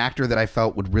 Yeah. And an actor that I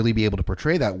felt would really be able to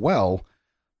portray that well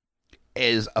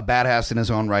is a badass in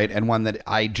his own right, and one that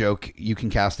I joke you can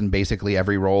cast in basically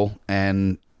every role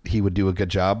and he would do a good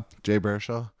job. Jay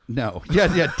Baruchel? No.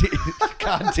 Yeah.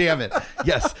 God damn it.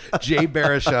 Yes. Jay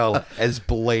Baruchel as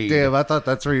Blade. Damn, I thought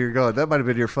that's where you're going. That might have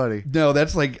been your funny. No,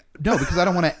 because I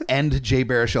don't want to end Jay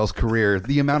Baruchel's career.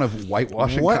 The amount of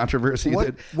whitewashing controversy.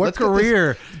 What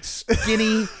career?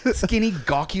 Skinny,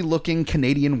 gawky looking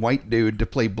Canadian white dude to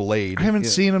play Blade. I haven't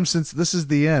seen him since This Is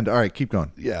the End. All right, keep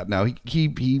going. Yeah, no,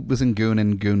 he was in Goon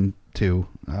and Goon 2.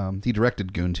 He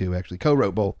directed Goon 2, actually.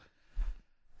 Co-wrote both.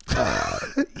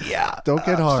 Yeah. Don't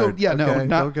get hard. So,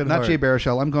 not Jay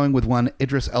Baruchel. I'm going with one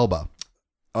Idris Elba.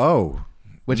 Oh.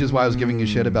 Which is why I was giving you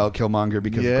shit about Killmonger,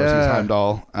 because of course he's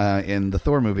Heimdall in the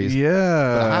Thor movies.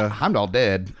 Yeah. But Heimdall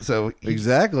dead. So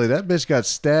exactly. That bitch got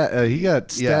stabbed. He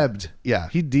got stabbed. Yeah.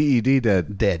 He DED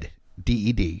dead. Dead.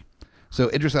 DED. So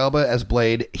Idris Elba as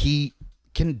Blade, he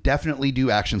can definitely do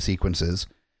action sequences.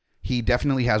 He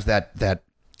definitely has that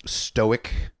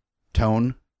stoic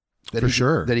tone. For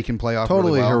sure. That he can play off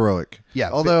totally really well. Heroic. Yeah.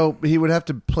 Although he would have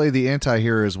to play the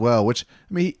anti-hero as well, which,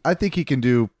 I mean, I think he can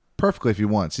do perfectly if he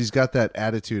wants. He's got that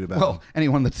attitude about him. Well,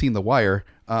 anyone that's seen The Wire.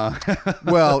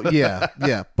 Well, yeah.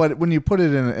 But when you put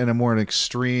it in a more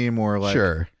extreme or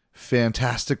like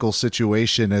fantastical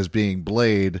situation as being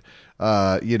Blade,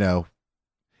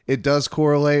 it does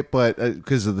correlate, but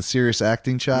because of the serious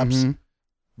acting chops. Mm-hmm.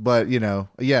 But,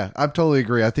 I totally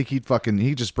agree. I think he'd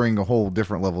just bring a whole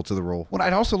different level to the role. Well,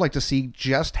 I'd also like to see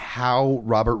just how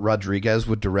Robert Rodriguez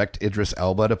would direct Idris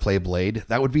Elba to play Blade.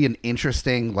 That would be an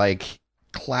interesting,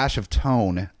 clash of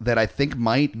tone that I think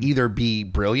might either be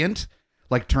brilliant,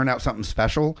 turn out something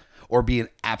special, or be an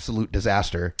absolute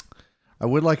disaster. I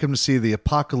would like him to see the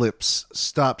apocalypse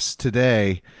stops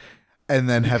today, and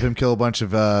then have him kill a bunch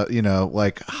of,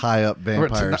 high up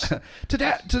vampires.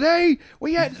 Today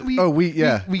we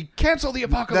cancel the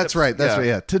apocalypse. That's right.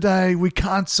 Yeah. Today we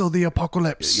cancel the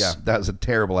apocalypse. Yeah, that was a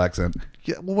terrible accent.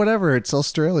 Yeah, well, whatever. It's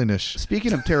Australianish.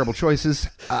 Speaking of terrible choices,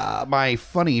 my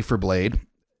funny for Blade.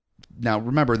 Now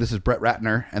remember, this is Brett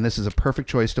Ratner, and this is a perfect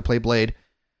choice to play Blade.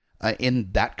 in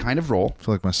that kind of role. I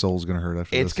feel like my soul's going to hurt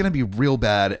after this. It's going to be real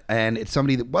bad, and it's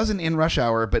somebody that wasn't in Rush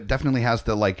Hour, but definitely has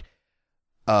the like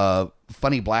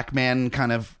funny black man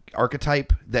kind of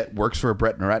archetype that works for a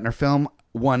Brett Ratner film.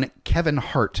 One Kevin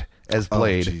Hart as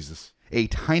Blade. Oh, Jesus. A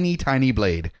tiny, tiny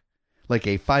Blade. Like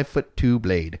a 5'2"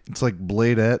 Blade. It's like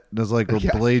Bladette. Does like a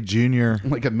Blade Jr.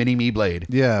 Like a mini-me Blade.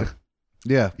 Yeah.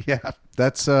 Yeah. Yeah.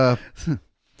 That's that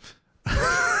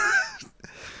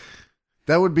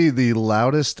would be the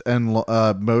loudest and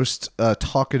most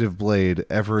talkative Blade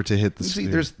ever to hit the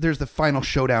screen. See, there's the final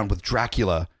showdown with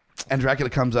Dracula, and Dracula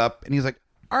comes up and he's like,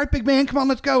 "All right, big man, come on,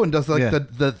 let's go," and does like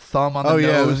the thumb on the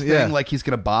nose thing, like he's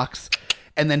gonna box,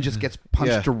 and then just gets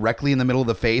punched directly in the middle of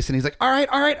the face, and he's like, all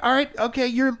right, okay,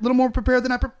 you're a little more prepared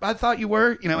than I thought you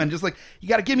were, and just like, you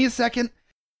got to give me a second.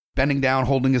 Bending down,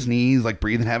 holding his knees, like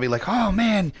breathing heavy, like, oh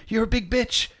man, you're a big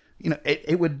bitch.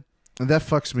 It would. That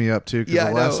fucks me up too, because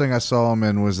the last thing I saw him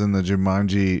in was in the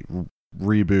Jumanji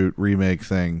reboot remake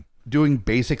thing, doing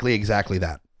basically exactly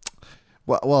that.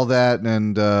 Well, that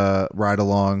and Ride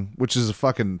Along, which is a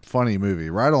fucking funny movie.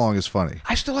 Ride Along is funny.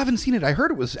 I still haven't seen it. I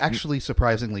heard it was actually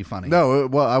surprisingly funny. No,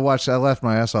 well, I laughed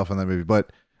my ass off on that movie,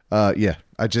 but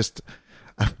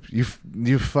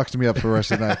you fucked me up for the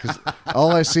rest of the night, because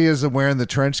all I see is him wearing the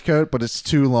trench coat, but it's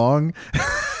too long.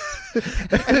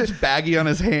 And it's baggy on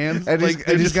his hands, and he's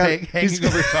hanging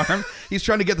over his arm. He's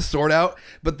trying to get the sword out,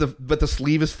 but the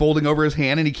sleeve is folding over his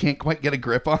hand, and he can't quite get a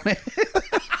grip on it.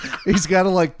 He's got to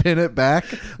like pin it back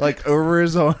like over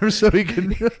his arm so he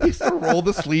can. He's to roll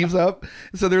the sleeves up,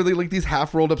 so they're like these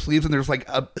half rolled up sleeves, and there's like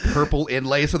a purple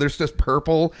inlay, so there's just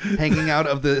purple hanging out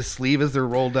of the sleeve as they're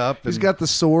rolled up. He's got the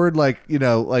sword like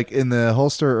like in the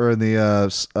holster or in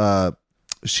the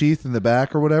sheath in the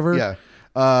back or whatever. Yeah.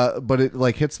 But it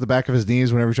like hits the back of his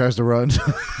knees whenever he tries to run.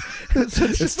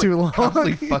 It's too long.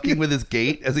 Constantly fucking with his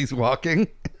gait as he's walking.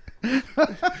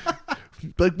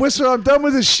 Like, Whistler, I'm done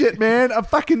with this shit, man. I'm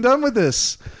fucking done with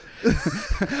this.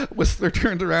 Whistler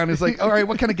turns around and is like, all right,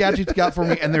 what kind of gadgets you got for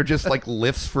me? And they're just like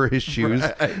lifts for his shoes.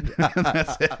 Right. And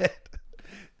that's it.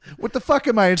 What the fuck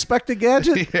am I, Inspector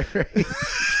Gadget? Yeah, right.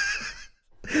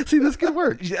 See, this could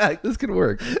work. Yeah, this could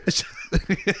work.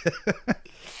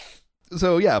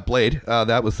 So yeah, Blade.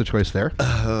 That was the choice there.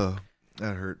 Oh,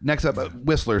 that hurt. Next up,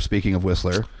 Whistler. Speaking of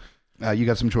Whistler, you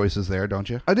got some choices there, don't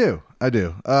you? I do.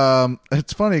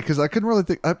 It's funny because I couldn't really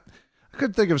think. I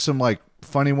couldn't think of some like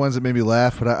funny ones that made me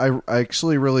laugh, but I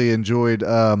actually really enjoyed.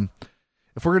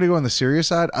 If we're gonna go on the serious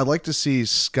side, I'd like to see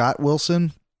Scott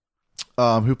Wilson,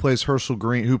 who plays Herschel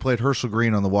Green, who played Herschel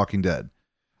Green on The Walking Dead.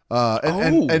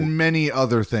 And many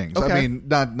other things. Okay. I mean,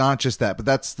 not just that, but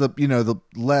that's the the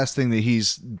last thing that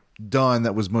he's done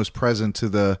that was most present to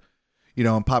the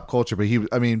in pop culture. But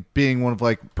being one of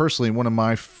personally one of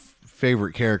my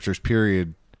favorite characters,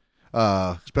 period,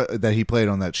 that he played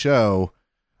on that show.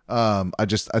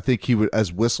 I think he would,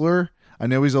 as Whistler. I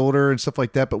know he's older and stuff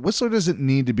like that, but Whistler doesn't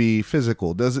need to be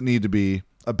physical, doesn't need to be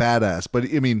a badass. But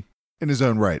in his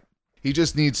own right, he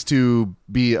just needs to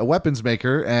be a weapons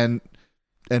maker and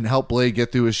help Blade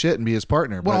get through his shit and be his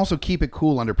partner. But also keep it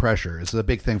cool under pressure. It's a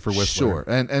big thing for Whistler. Sure.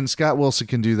 And Scott Wilson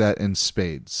can do that in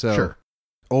spades. So sure.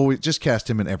 Always just cast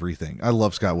him in everything. I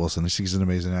love Scott Wilson. He's an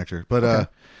amazing actor. But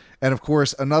and of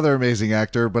course another amazing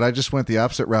actor, but I just went the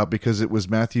opposite route because it was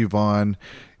Matthew Vaughn,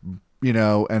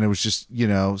 and it was just,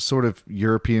 sort of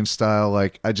European style.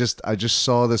 Like I just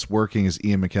saw this working as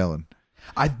Ian McKellen.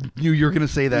 I knew you were going to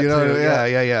say that too.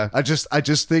 Yeah. I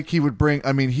just think he would bring.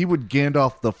 he would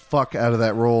Gandalf the fuck out of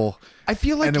that role. I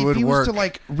feel like if he was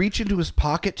to reach into his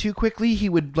pocket too quickly, he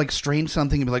would strain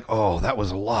something and be like, "Oh, that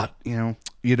was a lot,"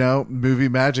 movie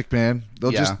magic, man.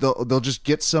 They'll just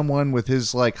get someone with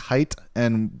his height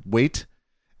and weight,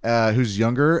 who's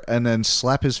younger, and then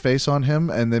slap his face on him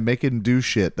and then make him do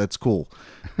shit that's cool,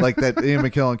 like that Ian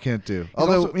McKellen can't do.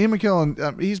 Although Ian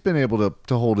McKellen, he's been able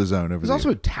to hold his own over. He's also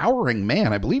a towering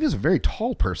man. I believe he's a very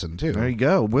tall person too. There you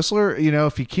go, Whistler.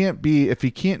 If he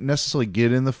can't necessarily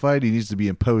get in the fight, he needs to be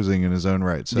imposing in his own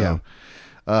right. So, yeah.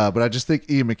 But I just think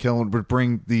Ian McKellen would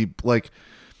bring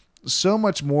so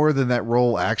much more than that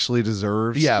role actually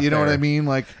deserves. Yeah, you know what I mean?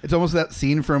 It's almost that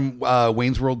scene from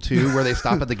Wayne's World 2 where they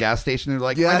stop at the gas station and they're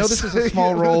like, yes. I know this is a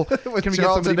small role. Can we get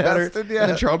somebody better? Heston, yeah.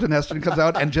 And then Charlton Heston comes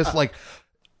out and just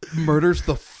murders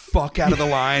the fuck out of the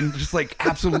line. Just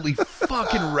absolutely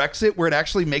fucking wrecks it, where it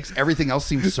actually makes everything else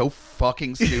seem so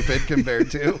fucking stupid compared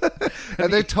to.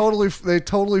 And they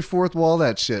totally fourth wall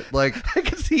that shit. I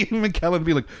can see Ian McKellen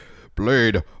be like,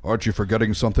 Blade, aren't you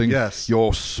forgetting something? Yes.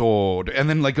 Your sword. And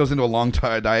then goes into a long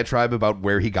diatribe about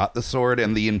where he got the sword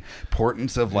and the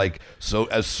importance of so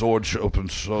as sword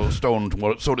sharpens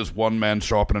stone, so does one man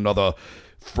sharpen another.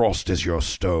 frost is your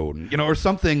stone, or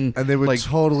something. And they would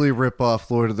totally rip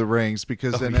off Lord of the Rings,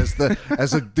 because then as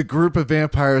the group of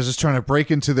vampires is trying to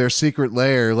break into their secret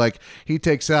lair, like he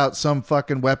takes out some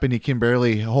fucking weapon he can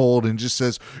barely hold and just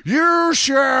says, "You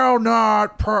shall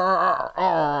not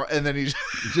and then he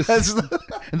just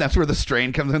and that's where the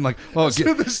strain comes in, like, oh,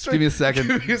 give me a second.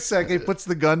 Give me a second. He puts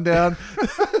the gun down.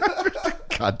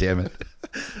 God damn it.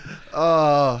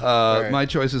 Right. My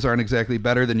choices aren't exactly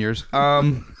better than yours.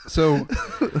 So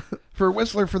for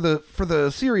Whistler, for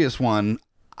the serious one,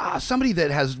 somebody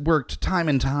that has worked time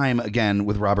and time again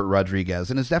with Robert Rodriguez,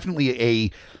 and is definitely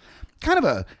a kind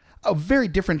of a very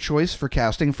different choice for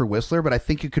casting for Whistler, but I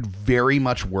think it could very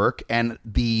much work. And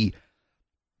the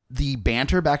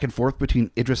banter back and forth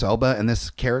between Idris Elba and this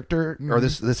character, or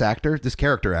this actor,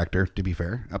 to be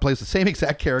fair, plays the same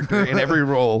exact character in every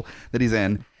role that he's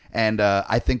in. And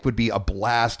I think would be a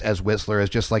blast as Whistler, as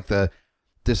just like the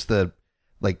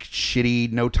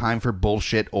shitty, no time for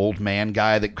bullshit old man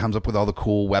guy that comes up with all the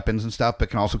cool weapons and stuff, but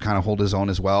can also kind of hold his own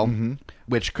as well. Mm-hmm.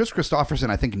 Which Chris Christopherson,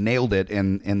 I think, nailed it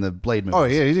in the Blade movies. Oh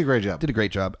yeah, he did a great job. Did a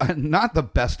great job. Not the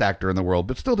best actor in the world,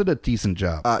 but still did a decent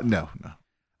job. No.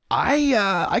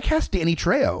 I cast Danny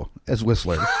Trejo as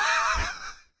Whistler.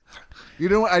 You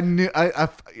know what? I knew.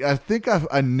 I think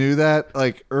I knew that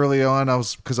like early on.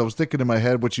 Because I was thinking in my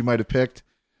head what you might have picked,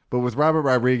 but with Robert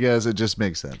Rodriguez, it just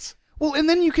makes sense. Well, and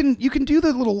then you can do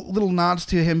the little nods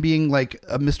to him being like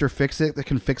a Mr. Fix-It that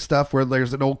can fix stuff, where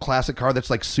there's an old classic car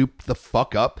that's like souped the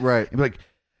fuck up, right? And like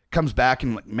comes back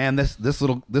and like, man, this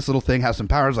little thing has some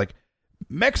powers, like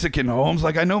Mexican Holmes,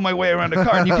 like I know my way around a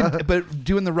car. And you can, but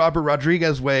doing the Robert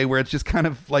Rodriguez way, where it's just kind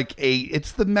of like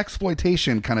it's the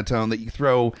mexploitation kind of tone that you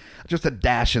throw just a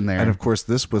dash in there. And of course,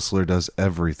 this Whistler does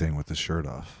everything with the shirt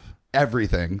off.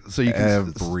 Everything, so you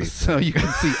can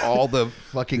see all the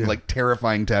fucking like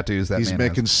terrifying tattoos that he's man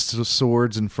making has.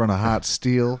 Swords in front of hot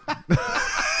steel.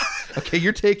 Okay,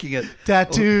 you're taking it.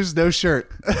 Tattoos, no shirt.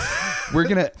 We're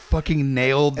gonna fucking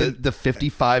nail the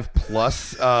 55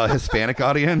 plus Hispanic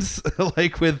audience,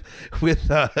 like with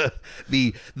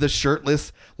the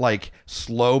shirtless, like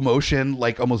slow motion,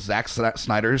 like almost Zack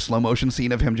Snyder slow motion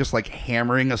scene of him just like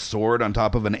hammering a sword on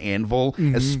top of an anvil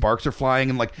as sparks are flying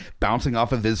and like bouncing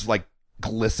off of his like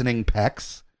glistening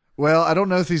pecs. Well, I don't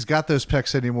know if he's got those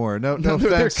pecs anymore. No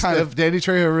offense. If Danny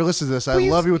Trejo ever listens to this, I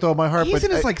love you with all my heart. He's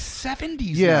in his like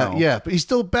 70s now. Yeah, but he's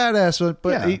still badass.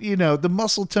 But the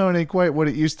muscle tone ain't quite what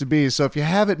it used to be. So if you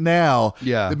have it now,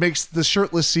 it makes the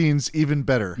shirtless scenes even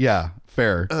better. Yeah,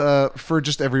 fair. For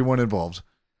just everyone involved.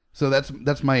 So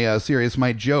that's my serious.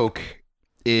 My joke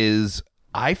is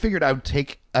I figured I would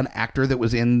take an actor that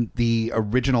was in the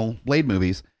original Blade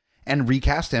movies and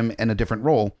recast him in a different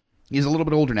role. He's a little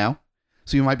bit older now,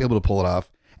 so you might be able to pull it off.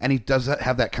 And he does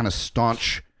have that kind of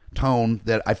staunch tone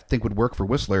that I think would work for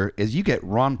Whistler, is you get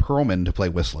Ron Perlman to play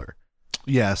Whistler.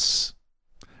 Yes,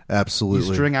 absolutely.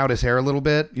 You string out his hair a little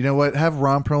bit. You know what? Have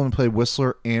Ron Perlman play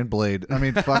Whistler and Blade. I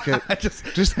mean, fuck it.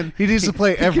 just he needs to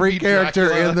play every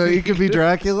character in the. He could be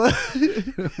Dracula.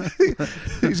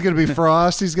 He's gonna be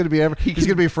Frost. He's gonna be he's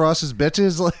gonna be Frost's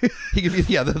bitches. He could be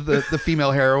the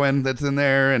female heroine that's in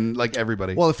there, and like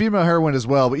everybody. Well, the female heroine as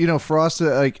well, but Frost,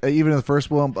 like even in the first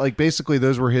one, like basically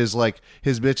those were his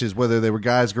bitches, whether they were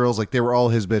guys, girls, like they were all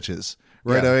his bitches,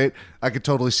 right? Yeah. I could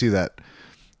totally see that.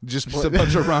 Just a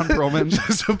bunch of Ron Perlman.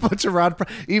 Just a bunch of Ron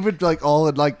even like all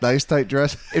in like nice tight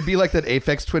dress. It'd be like that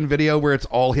Aphex Twin video where it's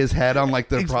all his head on like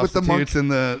the prostitutes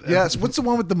and the yes. What's the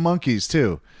one with the monkeys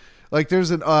too? Like there's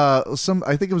an I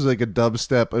think it was like a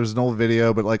dubstep. It was an old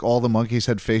video, but like all the monkeys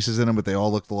had faces in them, but they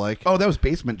all looked alike. Oh, that was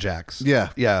Basement Jaxx. Yeah.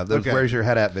 Okay. Where's your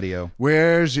head at video?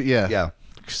 Yeah.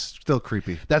 Still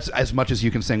creepy. That's as much as you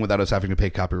can sing without us having to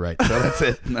pay copyright. So that's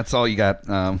it. That's all you got.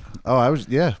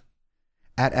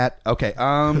 Okay.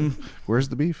 Where's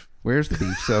the beef?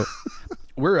 So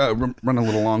we're running a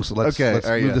little long, so let's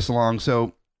move this along.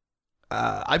 So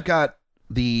I've got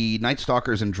the Night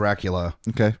Stalkers and Dracula.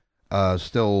 Okay.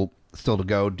 Still to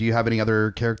go. Do you have any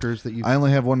other characters that you? I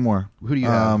only have one more. Who do you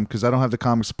have? Because I don't have the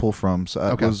comics to pull from.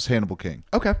 So it was Hannibal King.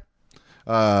 Okay.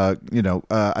 I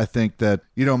think that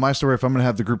in my story, if I'm going to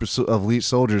have the group of elite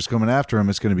soldiers coming after him,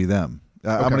 it's going to be them.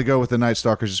 I'm going to go with the Night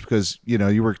Stalkers just because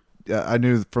you were. I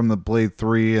knew from the Blade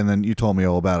 3, and then you told me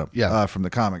all about them from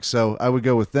the comics. So I would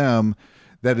go with them.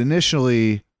 That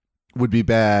initially would be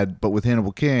bad, but with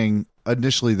Hannibal King,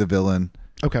 initially the villain,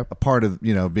 a part of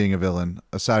being a villain,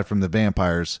 aside from the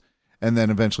vampires, and then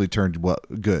eventually turned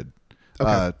good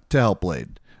to help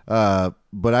Blade.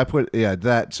 But I put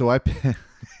that. So I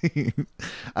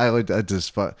I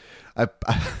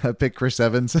picked Chris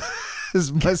Evans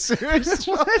as my serious.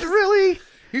 What really?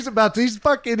 He's about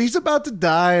to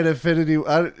die in Infinity.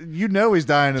 He's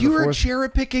dying in You the were fourth. cherry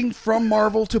picking from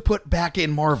Marvel to put back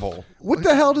in Marvel. What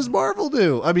the hell does Marvel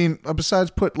do? I mean,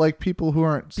 besides put like people who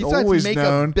aren't always make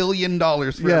known. $1 billion for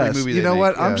every Yes, movie. you know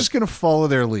what? Yeah. I'm just gonna follow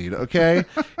their lead. Okay,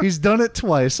 he's done it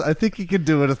twice. I think he can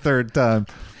do it a third time.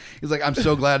 He's like, I'm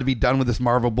so glad to be done with this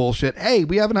Marvel bullshit. Hey,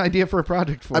 we have an idea for a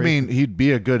project for you. I mean, he'd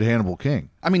be a good Hannibal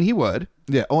King. I mean, he would.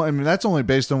 Yeah. Oh, I mean, that's only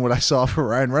based on what I saw for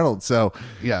Ryan Reynolds. So,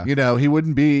 Yeah. he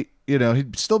wouldn't be.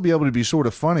 He'd still be able to be sort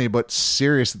of funny but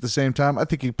serious at the same time. I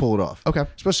think he'd pull it off. Okay.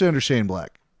 Especially under Shane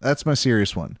Black. That's my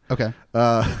serious one. Okay.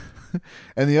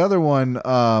 And the other one,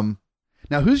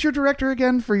 Now, who's your director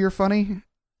again for your funny?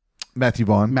 Matthew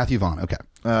Vaughn. Matthew Vaughn. Okay.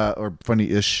 Or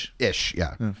funny-ish. Ish.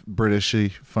 Yeah.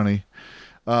 Britishy, funny.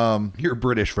 Your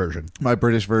British version. My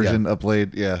British version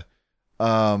played, yeah.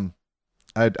 I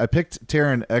picked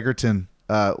Taron Egerton,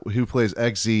 who plays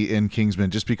Eggsy in Kingsman,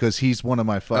 just because he's one of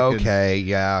my fucking. Okay.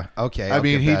 Yeah. Okay. I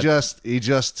mean, get he that.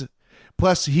 just.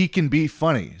 Plus, he can be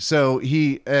funny. So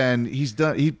he's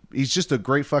just a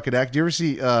great fucking actor. Do you ever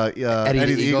see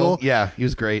Eddie the Eagle? Yeah, he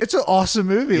was great. It's an awesome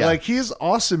movie. Yeah. Like, he is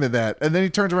awesome in that. And then he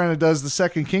turns around and does the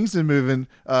second Kingsman movie,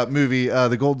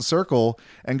 The Golden Circle,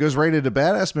 and goes right into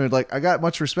badass mode. Like, I got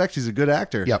much respect. He's a good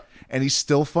actor. Yep. And he's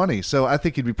still funny. So I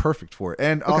think he'd be perfect for it.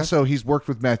 And also, he's worked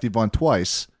with Matthew Vaughn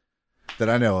twice that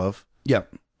I know of.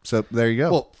 Yep. So there you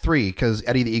go. Well, 3, because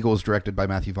Eddie the Eagle was directed by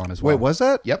Matthew Vaughn as well. Wait, was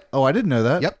that? Yep. Oh, I didn't know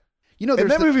that. Yep. You know,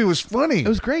 And that movie was funny. It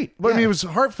was great. But I Yeah. mean, it was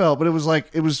heartfelt, but it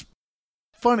was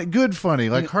funny, good funny,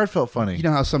 like heartfelt funny. You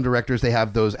know how some directors, they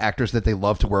have those actors that they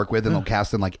love to work with and they'll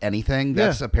cast in like anything?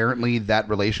 That's apparently that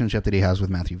relationship that he has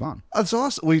with Matthew Vaughn. That's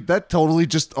awesome. That totally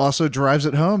just also drives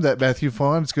it home that Matthew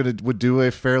Vaughn would do a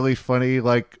fairly funny,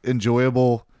 like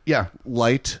enjoyable, Yeah.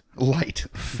 light,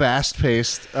 fast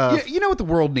paced. You know what the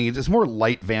world needs? It's more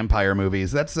light vampire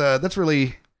movies. That's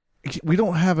really... We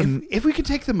don't have an. If we could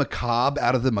take the macabre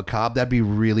out of the macabre, that'd be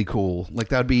really cool. Like,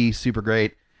 that'd be super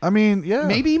great. I mean, yeah,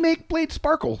 Maybe make Blade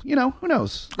sparkle. You know, who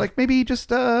knows? Like, maybe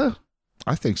just, I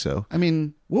think so. I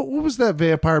mean... What was that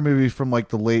vampire movie from like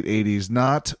the late '80s?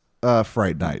 Not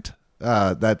Fright Night.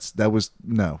 That was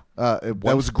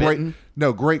great. Bitten?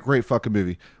 No, great fucking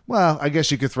movie. Well, I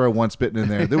guess you could throw Once Bitten in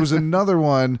there. There was another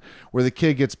one where the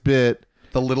kid gets bit.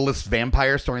 The Littlest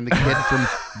Vampire, starring the kid from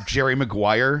Jerry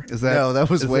Maguire. Is that... No, that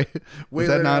was way Is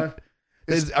that not...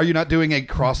 Are you not doing a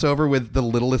crossover with The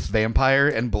Littlest Vampire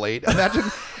and Blade? Imagine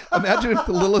if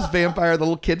The Littlest Vampire, the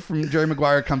little kid from Jerry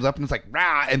Maguire, comes up and it's like,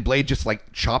 rah, and Blade just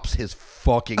like chops his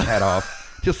fucking head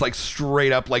off. Just like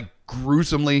straight up, like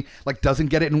gruesomely, like doesn't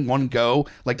get it in one go,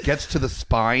 like gets to the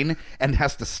spine and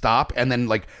has to stop and then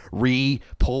like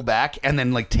pull back and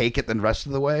then like take it the rest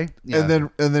of the way. Yeah. And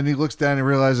then he looks down and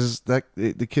realizes that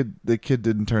the kid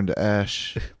didn't turn to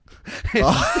ash.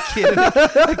 a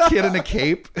kid in a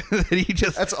cape that he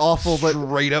just That's awful, but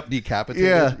straight up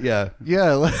decapitated. yeah.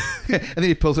 And then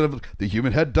he pulls it up. The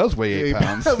human head does weigh 8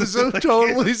 pounds. I was so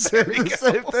totally saying the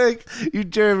same thing. You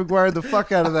Jerry Maguire the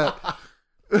fuck out of that.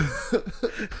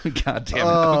 God damn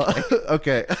it.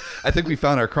 Okay. I think we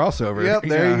found our crossover. Yep,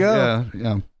 there you go.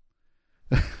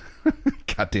 Yeah.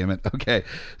 God damn it. Okay.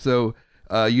 So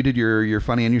you did your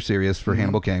funny and your serious for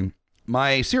Hannibal King.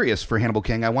 My serious for Hannibal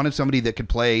King, I wanted somebody that could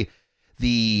play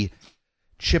the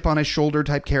chip on his shoulder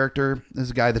type character. This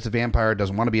is a guy that's a vampire,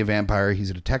 doesn't want to be a vampire. He's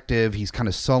a detective. He's kind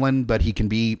of sullen, but he can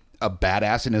be a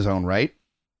badass in his own right.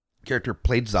 Character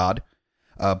played Zod.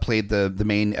 Played the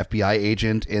main FBI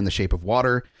agent in The Shape of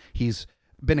Water. He's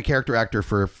been a character actor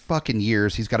for fucking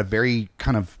years. He's got a very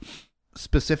kind of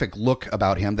specific look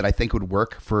about him that I think would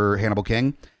work for Hannibal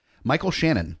King. Michael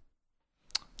Shannon.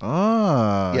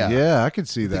 Oh, yeah, I could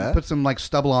see that. Put some like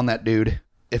stubble on that dude.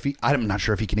 I'm not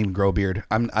sure if he can even grow a beard.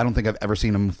 I don't think I've ever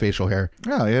seen him with facial hair.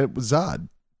 No, yeah, it was Zod.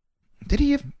 Did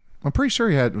he have? I'm pretty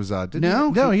sure he had Zod. Didn't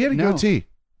No, he? No, he had a no. goatee.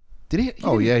 Did he?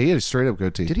 Yeah, he had a straight up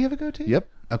goatee. Did he have a goatee? Yep.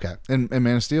 Okay. And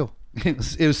Man of Steel. It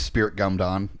was spirit gummed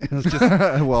on. It was just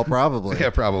Well, probably.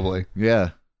 yeah, probably.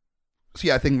 Yeah. So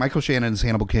yeah, I think Michael Shannon's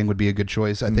Hannibal King would be a good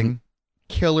choice. I think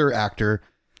killer actor,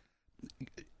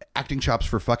 acting chops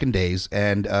for fucking days,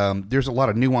 and there's a lot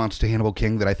of nuance to Hannibal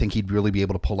King that I think he'd really be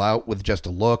able to pull out with just a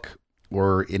look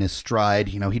or in his stride.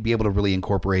 You know, he'd be able to really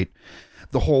incorporate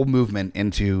the whole movement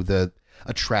into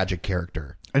a tragic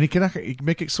character. And he can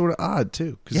make it sort of odd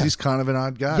too, because he's kind of an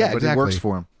odd guy. Yeah, but exactly. it works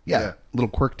for him. Yeah, little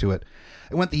quirk to it.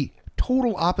 I went the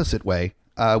total opposite way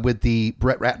with the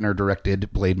Brett Ratner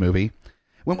directed Blade movie.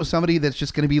 Went with somebody that's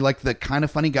just going to be like the kind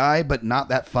of funny guy, but not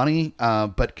that funny,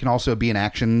 but can also be an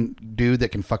action dude that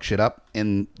can fuck shit up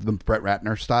in the Brett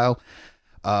Ratner style.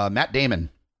 Matt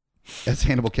Damon as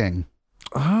Hannibal King.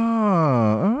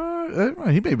 Oh,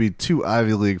 he may be too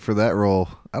Ivy League for that role.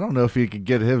 I don't know if you could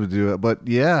get him to do it, but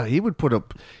yeah, he'd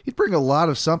bring a lot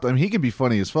of something. I mean, he can be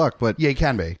funny as fuck, but yeah, he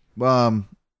can be.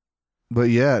 But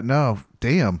yeah, no,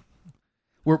 damn.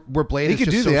 Where Blade he is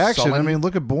could just do the so action. sullen. I mean,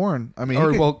 look at Bourne. I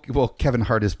mean, well, Kevin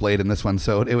Hart is Blade in this one,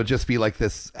 so it would just be like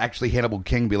this. Actually, Hannibal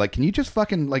King be like, "Can you just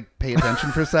fucking like pay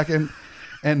attention for a second?"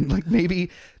 And like maybe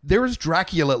there was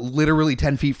Dracula literally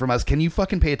 10 feet from us. Can you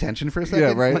fucking pay attention for a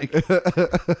second? Yeah, right.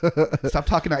 Like, stop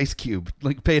talking to Ice Cube.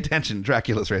 Like, pay attention.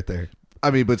 Dracula's right there.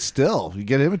 I mean, but still, you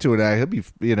get him into an act, he'll be,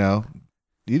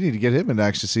 you need to get him in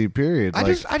action scene, period.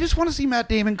 I just want to see Matt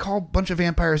Damon call a bunch of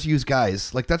vampires use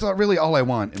guys. Like, that's not really all I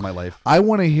want in my life. I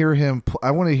want to hear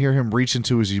him reach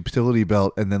into his utility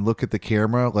belt and then look at the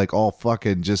camera like all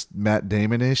fucking just Matt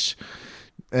Damon-ish.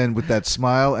 And with that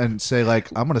smile and say like,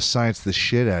 I'm going to science the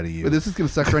shit out of you. But this is going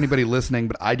to suck for anybody listening,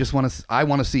 but I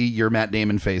want to see your Matt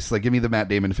Damon face. Like, give me the Matt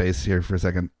Damon face here for a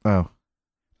second.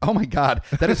 Oh my God.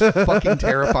 That is fucking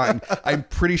terrifying. I'm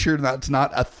pretty sure that's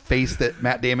not a face that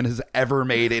Matt Damon has ever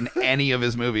made in any of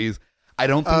his movies. I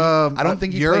don't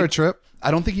think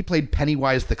he played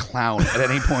Pennywise the Clown at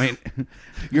any point.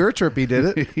 Eurotrip, he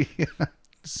did it. Yeah.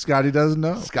 Scotty doesn't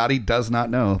know. Scotty does not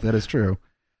know. That is true.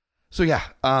 So yeah,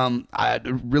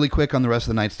 really quick on the rest of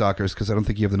the Night Stalkers, because I don't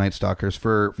think you have the Night Stalkers.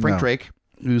 For Frank Drake,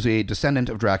 who's a descendant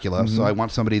of Dracula, so I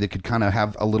want somebody that could kind of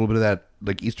have a little bit of that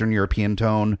like Eastern European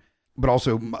tone, but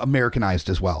also Americanized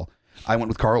as well. I went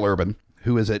with Carl Urban,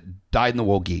 who is a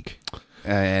dyed-in-the-wool geek.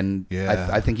 And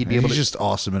I think he'd be able to... He's just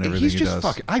awesome in everything he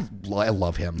does. I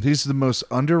love him. He's the most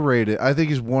underrated. I think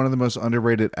he's one of the most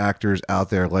underrated actors out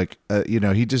there. Like,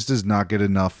 he just does not get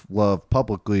enough love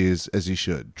publicly as he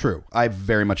should. True. I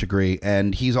very much agree.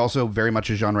 And he's also very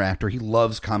much a genre actor. He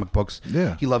loves comic books.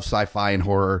 Yeah. He loves sci-fi and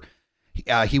horror.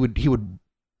 He would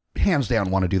hands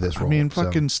down want to do this role. I mean,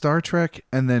 fucking Star Trek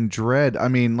and then Dread. I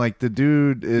mean, like, the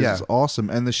dude is awesome.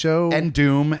 And the show... And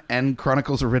Doom and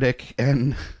Chronicles of Riddick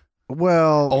and...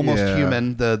 Well, Almost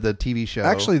Human, the TV show.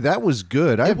 Actually, that was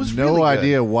good. I have no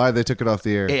idea why they took it off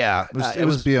the air. Yeah. It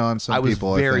was beyond some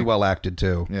people. It was very well acted,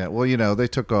 too. Yeah, well, they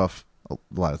took off a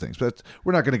lot of things. But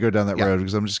we're not going to go down that road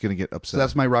because I'm just going to get upset. So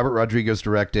that's my Robert Rodriguez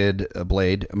directed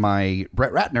Blade. My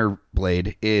Brett Ratner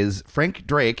Blade is Frank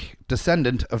Drake,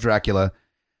 descendant of Dracula,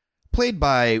 played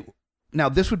by... Now,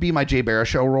 this would be my Jay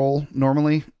Baruchel role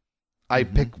normally. I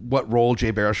pick what role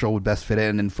Jay Baruchel would best fit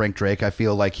in, and Frank Drake, I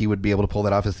feel like he would be able to pull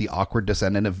that off as the awkward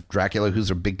descendant of Dracula, who's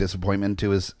a big disappointment to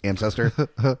his ancestor.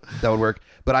 That would work.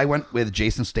 But I went with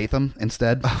Jason Statham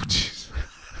instead. Oh, jeez.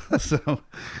 So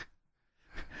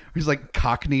he's like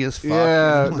Cockney as fuck.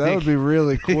 Yeah, that would be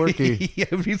really quirky. Yeah,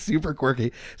 it would be super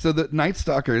quirky. So the Night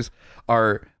Stalkers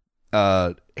are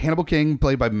Hannibal King,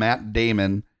 played by Matt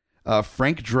Damon,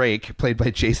 Frank Drake, played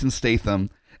by Jason Statham,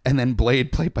 and then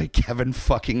Blade, played by Kevin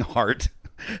fucking Hart.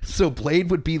 So Blade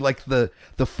would be like the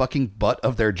fucking butt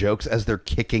of their jokes as they're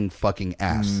kicking fucking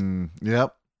ass.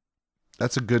 Yep.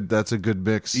 That's a good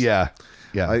mix. Yeah.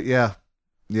 Yeah.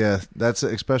 That's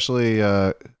especially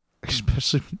I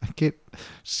can't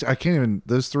even,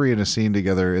 those three in a scene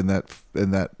together in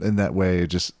that way.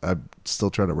 I'm still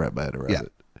trying to wrap my head around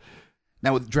it.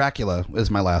 Now with Dracula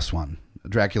is my last one.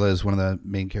 Dracula is one of the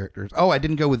main characters. Oh, I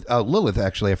didn't go with Lilith,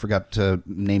 actually. I forgot to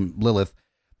name Lilith.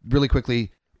 Really quickly,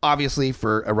 obviously,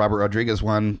 for a Robert Rodriguez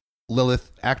one,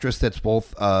 Lilith, actress that's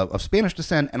both of Spanish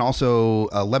descent and also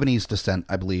Lebanese descent,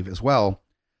 I believe, as well.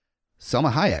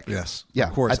 Salma Hayek. Yes. Yeah.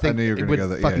 Of course. I knew you were going to go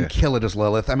that. Fucking kill it as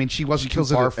Lilith. I mean, she wasn't too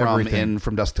far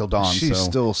from Dusk Till Dawn. She's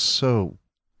still so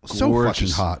fucking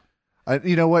hot.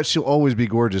 You know what? She'll always be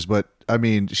gorgeous, but I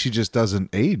mean, she just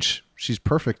doesn't age. She's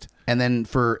perfect. And then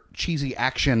for cheesy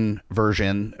action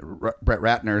version, Brett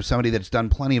Ratner, somebody that's done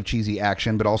plenty of cheesy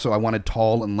action, but also I wanted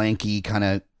tall and lanky kind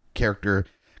of character,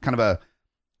 kind of a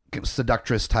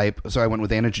seductress type. So I went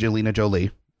with Angelina Jolie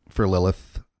for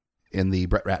Lilith in the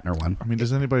Brett Ratner one. I mean,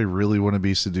 does anybody really want to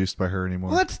be seduced by her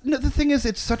anymore? Well, the thing is,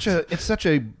 it's such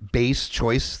a base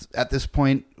choice at this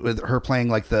point with her playing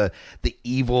like the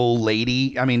evil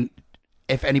lady. I mean,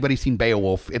 if anybody's seen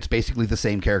Beowulf, it's basically the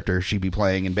same character she'd be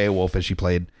playing in Beowulf as she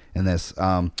played in this.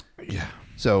 Yeah.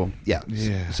 So yeah.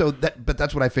 So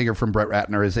that's what I figure from Brett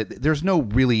Ratner is that there's no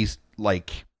really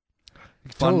like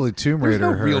fun, totally Tomb Raider.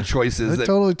 There's no real choices.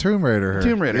 Totally Tomb Raider. Her.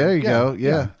 Tomb Raider. There you go.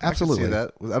 Yeah, absolutely. I can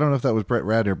see that. I don't know if that was Brett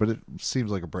Ratner, but it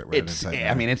seems like a Brett Ratner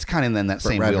type. I mean, it's kind of in that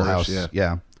Brett same Ratner-ish, wheelhouse.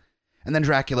 Yeah. And then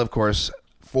Dracula, of course,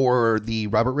 for the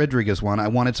Robert Rodriguez one, I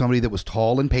wanted somebody that was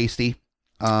tall and pasty,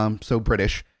 so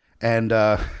British. And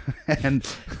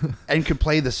could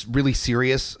play this really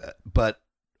serious, but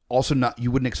also not,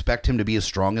 you wouldn't expect him to be as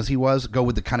strong as he was. Go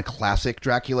with the kind of classic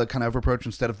Dracula kind of approach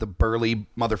instead of the burly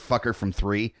motherfucker from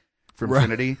 3. from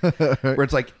Trinity, where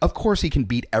it's like, of course he can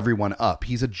beat everyone up.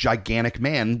 He's a gigantic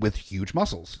man with huge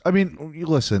muscles. I mean, you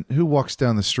listen, who walks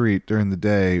down the street during the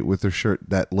day with their shirt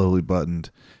that lowly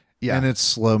buttoned? Yeah. And it's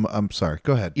slow. I'm sorry.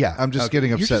 Go ahead. Yeah. I'm just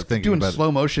getting upset just thinking doing about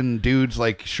slow motion dudes,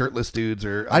 like shirtless dudes.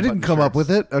 Or I didn't come up with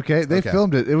it. Okay. They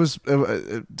filmed it. It was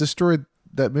it destroyed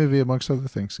that movie amongst other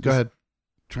things. Go ahead.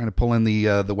 Trying to pull in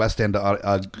the West End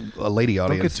lady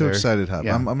audience. Don't get too excited, Hub.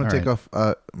 Yeah. I'm going to take off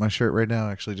my shirt right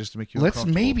now, actually, just to make you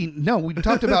No, we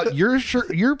talked about your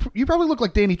shirt. You probably look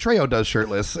like Danny Trejo does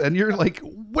shirtless, and you're like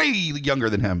way younger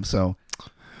than him, so.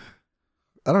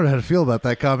 I don't know how to feel about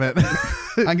that comment.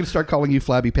 I'm going to start calling you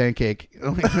Flabby Pancake.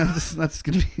 That's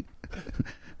going to be...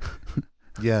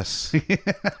 Yes. Okay.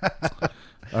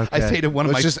 I say to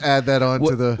Let's just add that on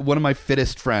to the... One of my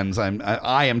fittest friends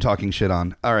I am talking shit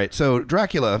on. All right, so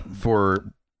Dracula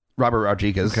for Robert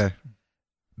Rodriguez. Okay.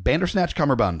 Bandersnatch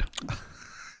Cumberbund.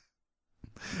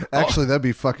 Actually, that'd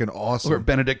be fucking awesome. Or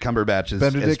Benedict Cumberbatch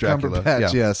as Dracula.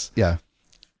 Cumberbatch, yes. Yeah.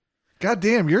 God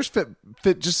damn, yours fit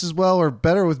just as well or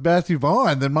better with Matthew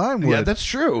Vaughn than mine would. Yeah, that's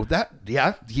true.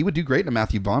 He would do great in a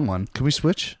Matthew Vaughn one. Can we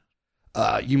switch?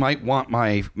 You might want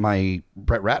my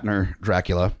Brett Ratner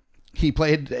Dracula. He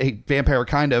played a vampire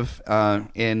kind of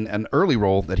in an early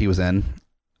role that he was in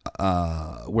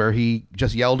where he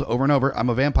just yelled over and over, I'm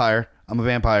a vampire, I'm a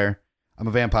vampire, I'm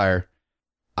a vampire,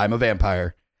 I'm a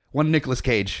vampire. One Nicolas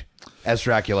Cage as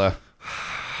Dracula.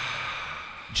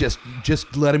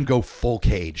 Just let him go full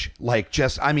Cage. Like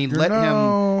let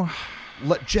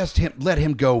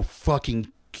him go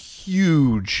fucking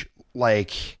huge,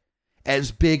 like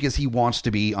as big as he wants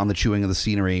to be on the chewing of the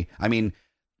scenery. I mean,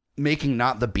 making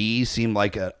Not the Bee seem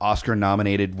like an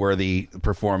Oscar-nominated worthy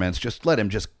performance. Just let him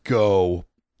just go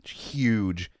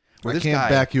huge. I can't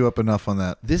back you up enough on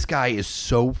that. This guy is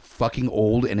so fucking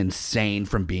old and insane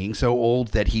from being so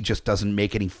old that he just doesn't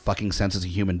make any fucking sense as a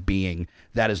human being.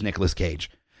 That is Nicolas Cage.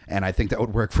 And I think that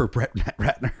would work for Brett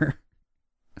Ratner.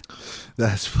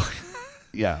 That's funny.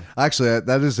 Yeah. Actually,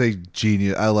 that is a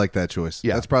genius. I like that choice.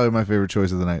 Yeah. That's probably my favorite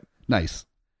choice of the night. Nice.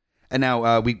 And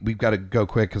now we've got to go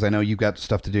quick because I know you've got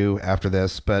stuff to do after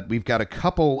this, but we've got a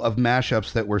couple of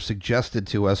mashups that were suggested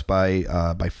to us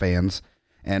by fans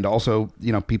and also,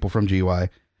 people from GUI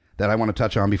that I want to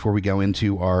touch on before we go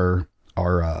into our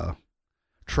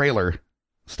trailer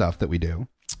stuff that we do.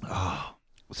 Oh.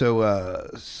 So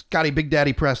Scotty Big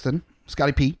Daddy Preston,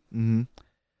 Scotty P,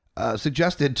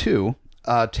 suggested too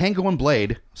Tango and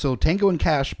Blade. So Tango and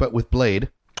Cash, but with Blade.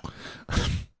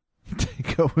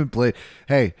 Tango and Blade.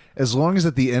 Hey, as long as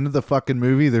at the end of the fucking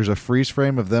movie there's a freeze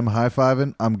frame of them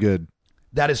high-fiving, I'm good.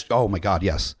 That is, oh my God,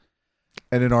 yes.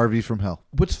 And an RV from hell.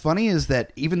 What's funny is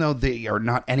that even though they are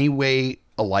not any way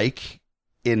alike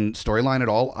in storyline at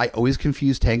all, I always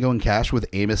confuse Tango and Cash with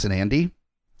Amos and Andrew.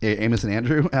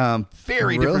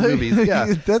 Very different movies.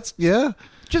 Yeah. Yeah.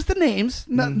 Just the names.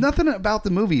 Nothing about the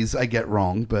movies I get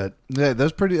wrong, but yeah,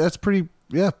 that's pretty.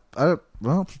 Yeah.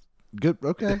 Good.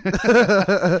 Okay.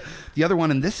 The other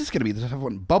one, and this is going to be the tough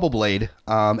one, Bubble Blade,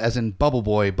 as in Bubble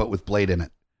Boy, but with Blade in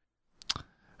it.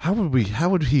 How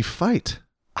would he fight?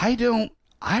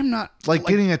 I'm not like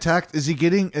getting attacked. Is he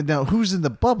getting now? Who's in the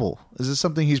bubble? Is this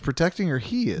something he's protecting, or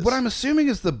he is? What I'm assuming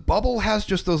is the bubble has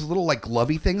just those little like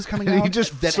glovey things coming and out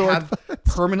that have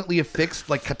permanently affixed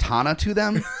like katana to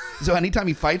them. So anytime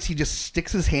he fights, he just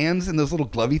sticks his hands in those little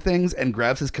glovey things and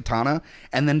grabs his katana,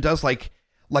 and then does like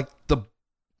the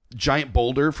giant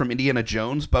boulder from Indiana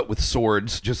Jones, but with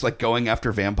swords, just like going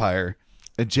after vampire.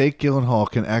 And Jake Gyllenhaal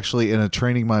can actually, in a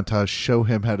training montage, show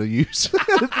him how to use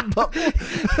the bubble.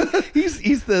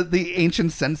 He's the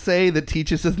ancient sensei that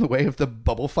teaches us the way of the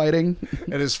bubble fighting.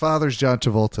 And his father's John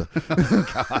Travolta. Oh,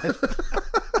 God.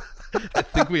 I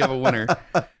think we have a winner.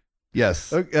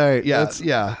 Yes. Okay.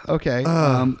 Yeah. Okay.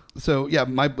 So yeah,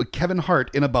 my Kevin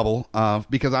Hart in a bubble.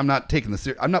 Because I'm not taking this.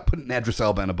 I'm not putting Idris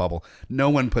Elba in a bubble. No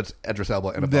one puts Idris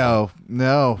Elba in a bubble.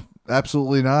 No.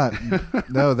 Absolutely not.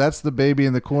 No, that's the baby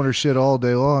in the corner shit all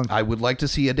day long. I would like to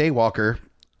see a Daywalker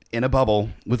in a bubble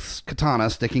with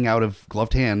katana sticking out of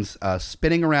gloved hands,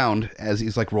 spinning around as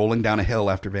he's like rolling down a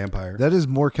hill after vampire. That is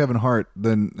more Kevin Hart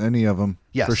than any of them.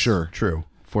 Yes, for sure. True,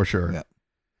 for sure. Yeah.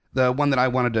 The one that I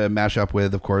wanted to mash up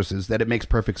with, of course, is that it makes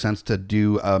perfect sense to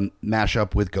do a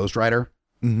mashup with Ghost Rider,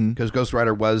 because Ghost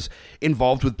Rider was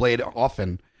involved with Blade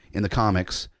often in the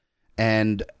comics.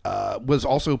 And was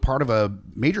also part of a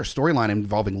major storyline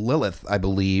involving Lilith, I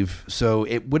believe. So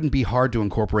it wouldn't be hard to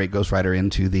incorporate Ghost Rider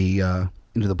into the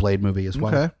Blade movie as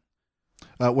well. Okay.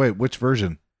 Wait, which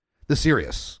version? The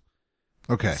serious.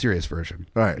 Okay. Serious version.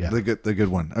 All right. Yeah. The good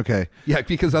one. Okay. Yeah,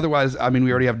 because otherwise, I mean, we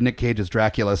already have Nick Cage as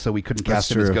Dracula, so we couldn't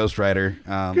cast him as Ghost Rider.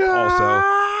 Also.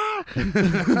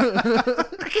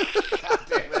 God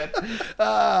damn it.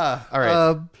 All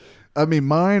right. I mean,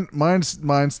 mine's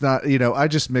not. I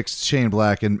just mixed Shane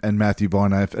Black and Matthew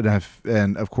Vaughn,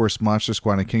 and of course Monster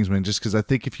Squad and Kingsman, just because I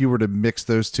think if you were to mix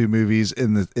those two movies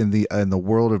in the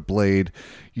world of Blade,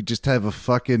 you just have a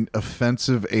fucking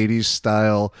offensive '80s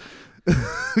style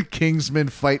Kingsman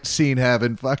fight scene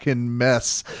having fucking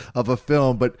mess of a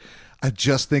film. But I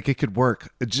just think it could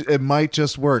work. It might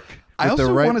just work. I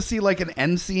also want to see like an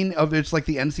end scene of it's like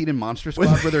the end scene in Monster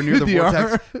Squad where they're near the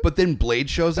vortex, but then Blade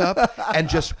shows up and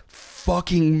just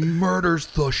fucking murders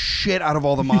the shit out of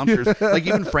all the monsters. Like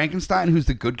even Frankenstein, who's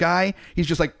the good guy, he's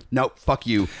just like, nope, fuck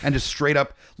you, and just straight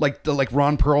up like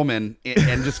Ron Perlman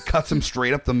and just cuts him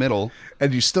straight up the middle.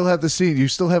 And you still have the scene. You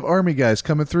still have army guys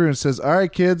coming through and says, "All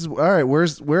right, kids, all right,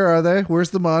 where are they? Where's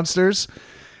the monsters?"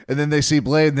 And then they see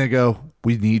Blade and they go,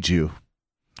 "We need you.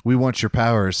 We want your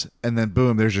powers." And then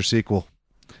boom, there's your sequel.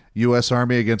 U.S.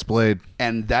 Army against Blade.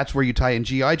 And that's where you tie in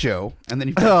G.I. Joe. And then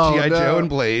you've got G.I. Joe and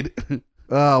Blade.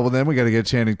 Oh, well, then we got to get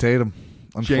Channing Tatum.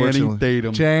 Unfortunately.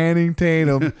 Channing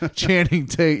Tatum. Channing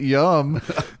Tatum.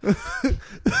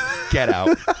 Get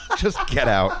out. Just get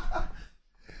out.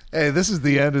 Hey, This Is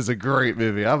the End is a great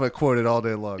movie. I'm going to quote it all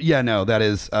day long. Yeah, no, that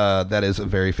is a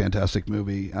very fantastic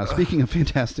movie. Speaking of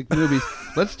fantastic movies,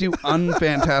 let's do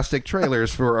unfantastic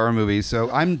trailers for our movies. So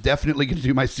I'm definitely going to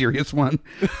do my serious one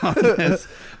on this.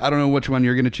 I don't know which one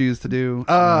you're going to choose to do.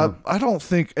 I don't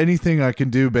think anything I can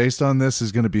do based on this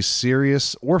is going to be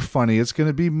serious or funny. It's going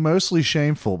to be mostly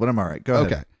shameful, but I'm all right. Go ahead.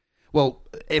 Okay. Well,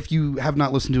 if you have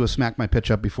not listened to a Smack My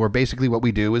Pitch Up before, basically what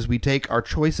we do is we take our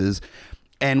choices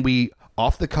and we,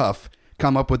 off the cuff,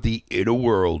 come up with the In a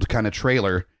World kind of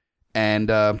trailer and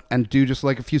do just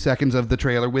like a few seconds of the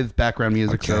trailer with background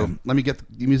music. Okay. So let me get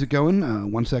the music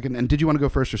going. 1 second. And did you want to go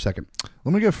first or second?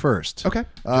 Let me go first. Okay.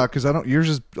 Because yours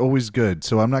is always good,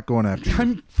 so I'm not going after you.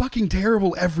 I'm fucking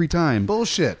terrible every time.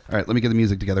 Bullshit. All right, let me get the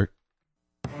music together.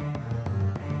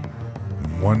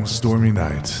 One stormy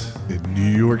night in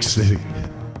New York City,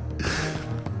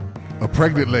 a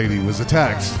pregnant lady was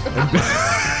attacked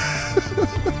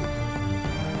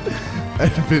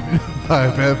and bitten by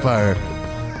a vampire.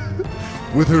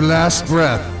 With her last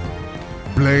breath,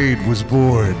 Blade was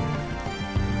born.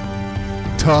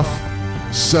 Tough,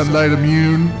 sunlight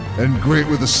immune, and great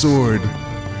with a sword.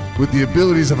 With the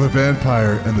abilities of a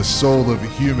vampire and the soul of a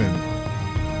human,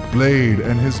 Blade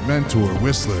and his mentor,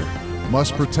 Whistler,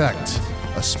 must protect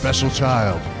a special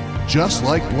child, just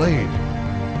like Blade,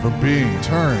 from being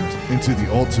turned into the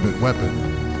ultimate weapon.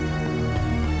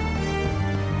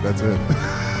 That's it.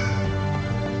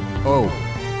 Oh,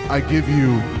 I give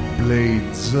you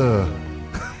Blades.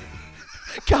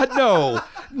 God, no.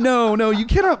 No, you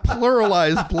cannot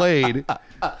pluralize Blade.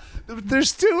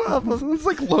 There's two of them. It's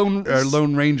like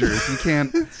Lone Rangers. You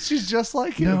can't. She's just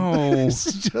like him. No.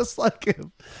 She's just like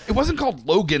him. It wasn't called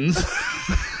Logan's.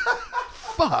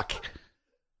 Fuck.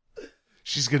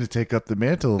 She's going to take up the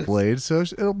mantle of Blade, so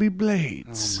it'll be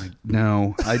Blades. Oh my,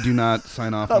 no, I do not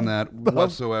sign off on that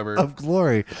whatsoever. Of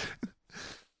glory.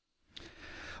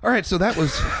 All right, so that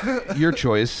was your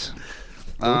choice.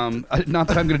 Not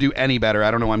that I'm going to do any better.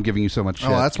 I don't know why I'm giving you so much shit.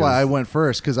 Oh, that's why I went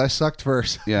first, because I sucked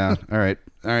first. Yeah, all right.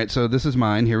 All right, so this is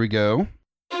mine. Here we go.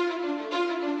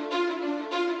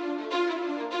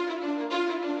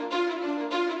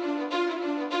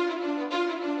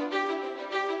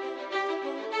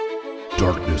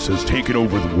 Darkness has taken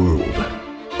over the world,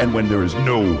 and when there is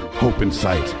no hope in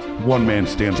sight, one man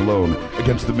stands alone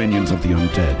against the minions of the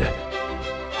undead.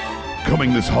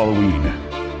 Coming this Halloween,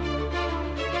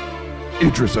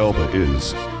 Idris Elba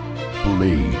is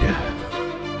Blade.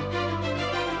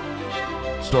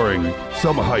 Starring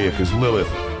Salma Hayek as Lilith,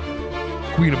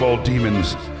 queen of all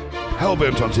demons,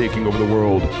 hell-bent on taking over the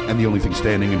world, and the only thing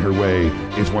standing in her way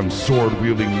is one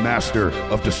sword-wielding master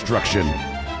of destruction.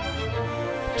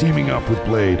 Teaming up with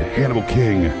Blade, Hannibal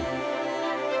King,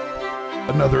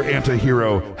 another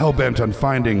anti-hero hell-bent on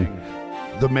finding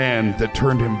the man that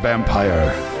turned him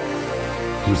vampire,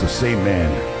 who's the same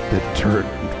man that turned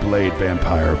Blade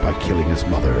vampire by killing his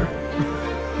mother.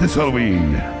 This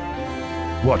Halloween,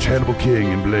 watch Hannibal King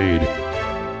and Blade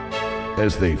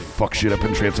as they fuck shit up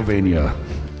in Transylvania.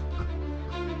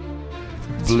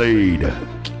 Blade,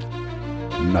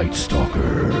 Night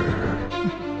Stalker.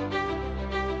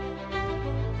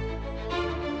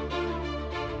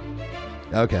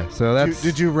 Okay, so that's...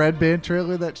 Did you Red Band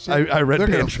trailer that shit? I read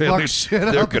band trailers.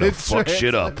 They're going to fuck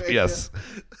shit up, yes.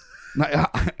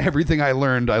 Everything I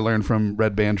learned from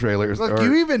Red Band trailers. Look,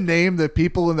 you even name the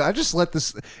people in the... I just let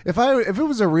this... If it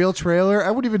was a real trailer,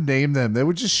 I wouldn't even name them. They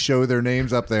would just show their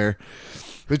names up there.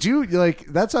 But you, like,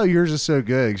 that's how yours is so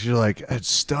good. 'Cause you're like,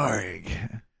 it's starring...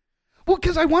 Well,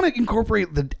 because I want to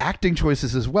incorporate the acting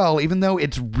choices as well, even though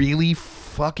it's really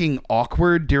fucking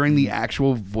awkward during the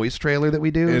actual voice trailer that we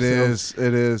do. It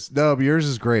is. No, but yours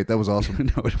is great. That was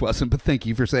awesome. No, it wasn't, but thank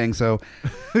you for saying so.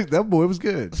 That boy was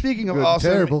good. Speaking of Good,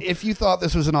 awesome, terrible. if you thought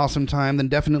this was an awesome time, then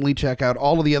definitely check out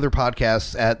all of the other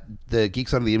podcasts at the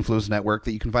Geeks Under the Influence Network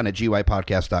that you can find at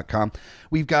GUIPodcast.com.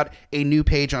 We've got a new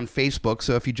page on Facebook,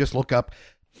 so if you just look up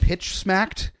Pitch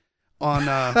Smacked on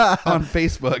on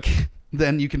Facebook,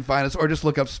 then you can find us, or just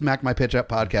look up Smack My Pitch Up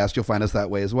Podcast. You'll find us that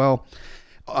way as well.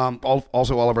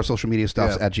 Also, all of our social media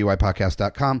stuff's at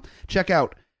GUIPodcast.com. Check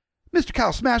out Mr.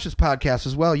 Kyle Smash's podcast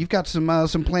as well. You've got some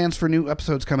plans for new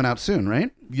episodes coming out soon,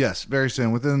 right? Yes, very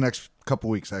soon. Within the next couple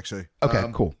weeks, actually. Okay,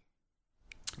 cool.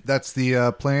 That's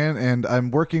the plan, and I'm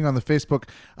working on the Facebook.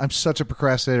 I'm such a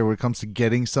procrastinator when it comes to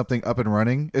getting something up and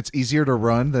running. It's easier to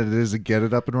run than it is to get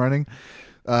it up and running.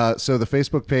 So the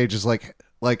Facebook page is like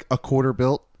a quarter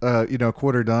built, a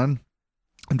quarter done.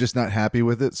 I'm just not happy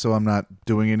with it, so I'm not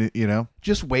doing it,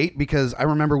 Just wait, because I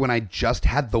remember when I just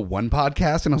had the one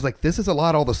podcast, and I was like, this is a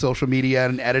lot, all the social media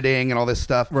and editing and all this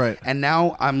stuff. Right. And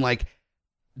now I'm like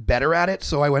better at it,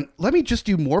 so I went, let me just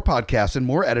do more podcasts and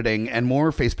more editing and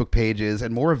more Facebook pages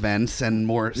and more events and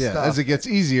more stuff. As it gets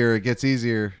easier,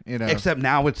 Except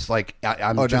now it's like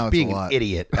I'm now just it's being a an lot.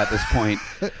 idiot at this point,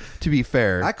 to be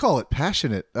fair. I call it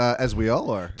passionate, as we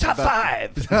all are. Top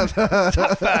five. Top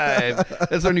five.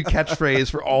 That's our new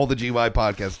catchphrase for all the GY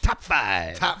podcasts. Top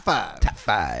five. Top five. Top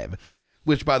five.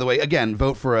 Which, by the way, again,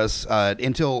 vote for us.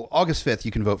 Until August 5th,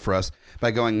 you can vote for us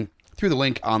by going through the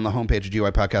link on the homepage of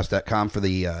GUIPodcast.com for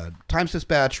the Times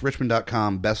Dispatch,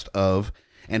 Richmond.com Best of,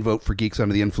 and vote for Geeks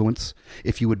Under the Influence,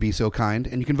 if you would be so kind.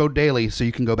 And you can vote daily, so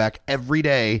you can go back every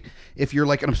day. If you're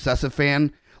like an obsessive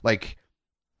fan, like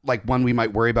one we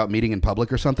might worry about meeting in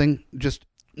public or something, just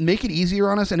make it easier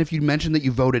on us. And if you mention that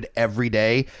you voted every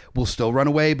day, we'll still run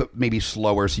away, but maybe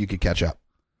slower so you could catch up.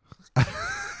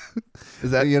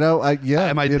 Is that,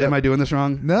 Am I doing this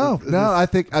wrong? No, Is I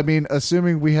this- think,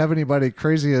 assuming we have anybody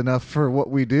crazy enough for what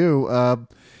we do,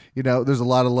 there's a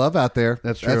lot of love out there.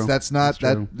 That's true. That's not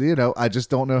That's that, I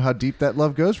just don't know how deep that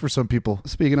love goes for some people.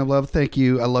 Speaking of love, thank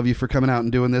you. I love you for coming out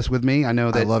and doing this with me. I know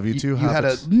that I love you too, You had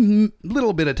a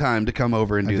little bit of time to come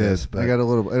over and do this, but I got a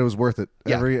little, it was worth it.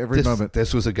 yeah, Every moment.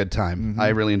 This was a good time. I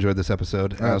really enjoyed this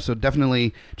episode. Yeah. So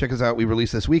definitely check us out. We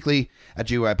release this weekly at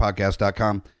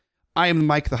GUIPodcast.com. I am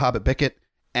Mike the Hobbit Bickett,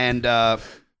 and I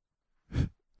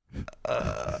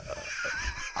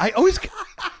always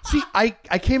see. I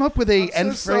came up with a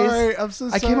end phrase. I'm so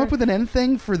I sorry. came up with an end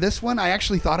thing for this one. I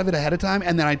actually thought of it ahead of time,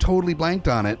 and then I totally blanked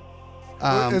on it.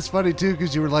 It's funny too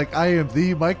because you were like, "I am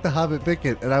the Mike the Hobbit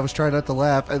Bickett," and I was trying not to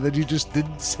laugh, and then you just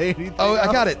didn't say anything. Oh,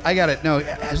 I got else. it. No,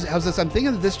 how's this? I'm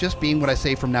thinking of this just being what I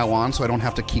say from now on, so I don't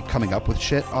have to keep coming up with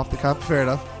shit off the cuff. Fair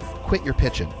enough. Quit your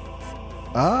pitching.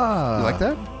 Ah, You like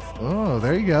that? Oh,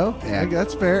 there you go. Yeah.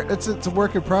 That's fair. It's a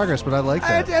work in progress, but I like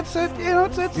that. It's it's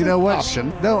You know an what?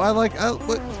 option. No, I like.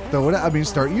 Throw it. I mean,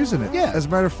 start using it. Yeah. As a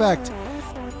matter of fact,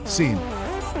 scene.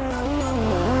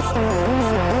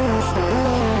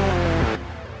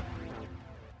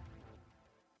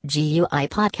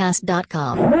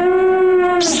 GUIPodcast.com.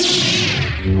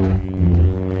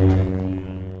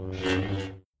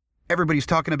 Everybody's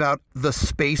talking about the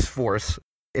Space Force.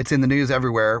 It's in the news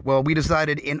everywhere. Well, we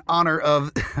decided in honor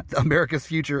of America's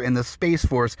future in the Space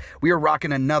Force, we are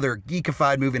rocking another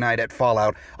geekified movie night at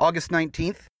Fallout. August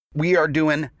 19th, we are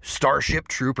doing Starship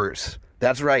Troopers.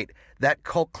 That's right. That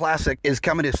cult classic is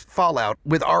coming to Fallout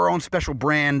with our own special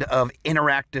brand of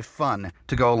interactive fun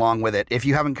to go along with it. If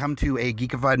you haven't come to a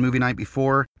geekified movie night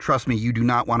before, trust me, you do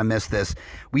not want to miss this.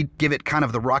 We give it kind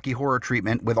of the Rocky Horror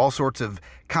treatment with all sorts of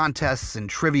contests and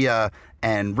trivia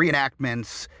and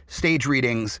reenactments, stage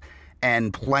readings,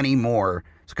 and plenty more.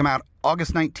 So come out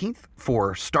August 19th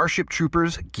for Starship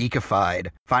Troopers Geekified.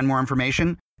 Find more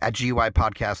information at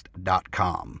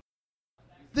GUIPodcast.com.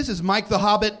 This is Mike the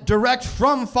Hobbit, direct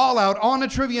from Fallout on a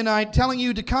trivia night, telling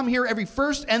you to come here every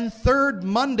first and third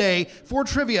Monday for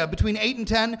trivia between 8 and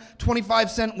 10,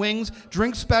 25-cent wings,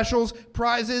 drink specials,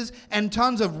 prizes, and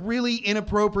tons of really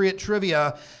inappropriate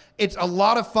trivia. It's a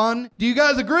lot of fun. Do you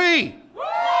guys agree?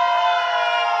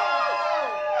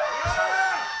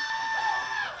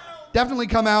 Definitely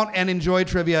come out and enjoy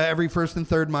trivia every first and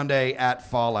third Monday at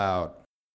Fallout.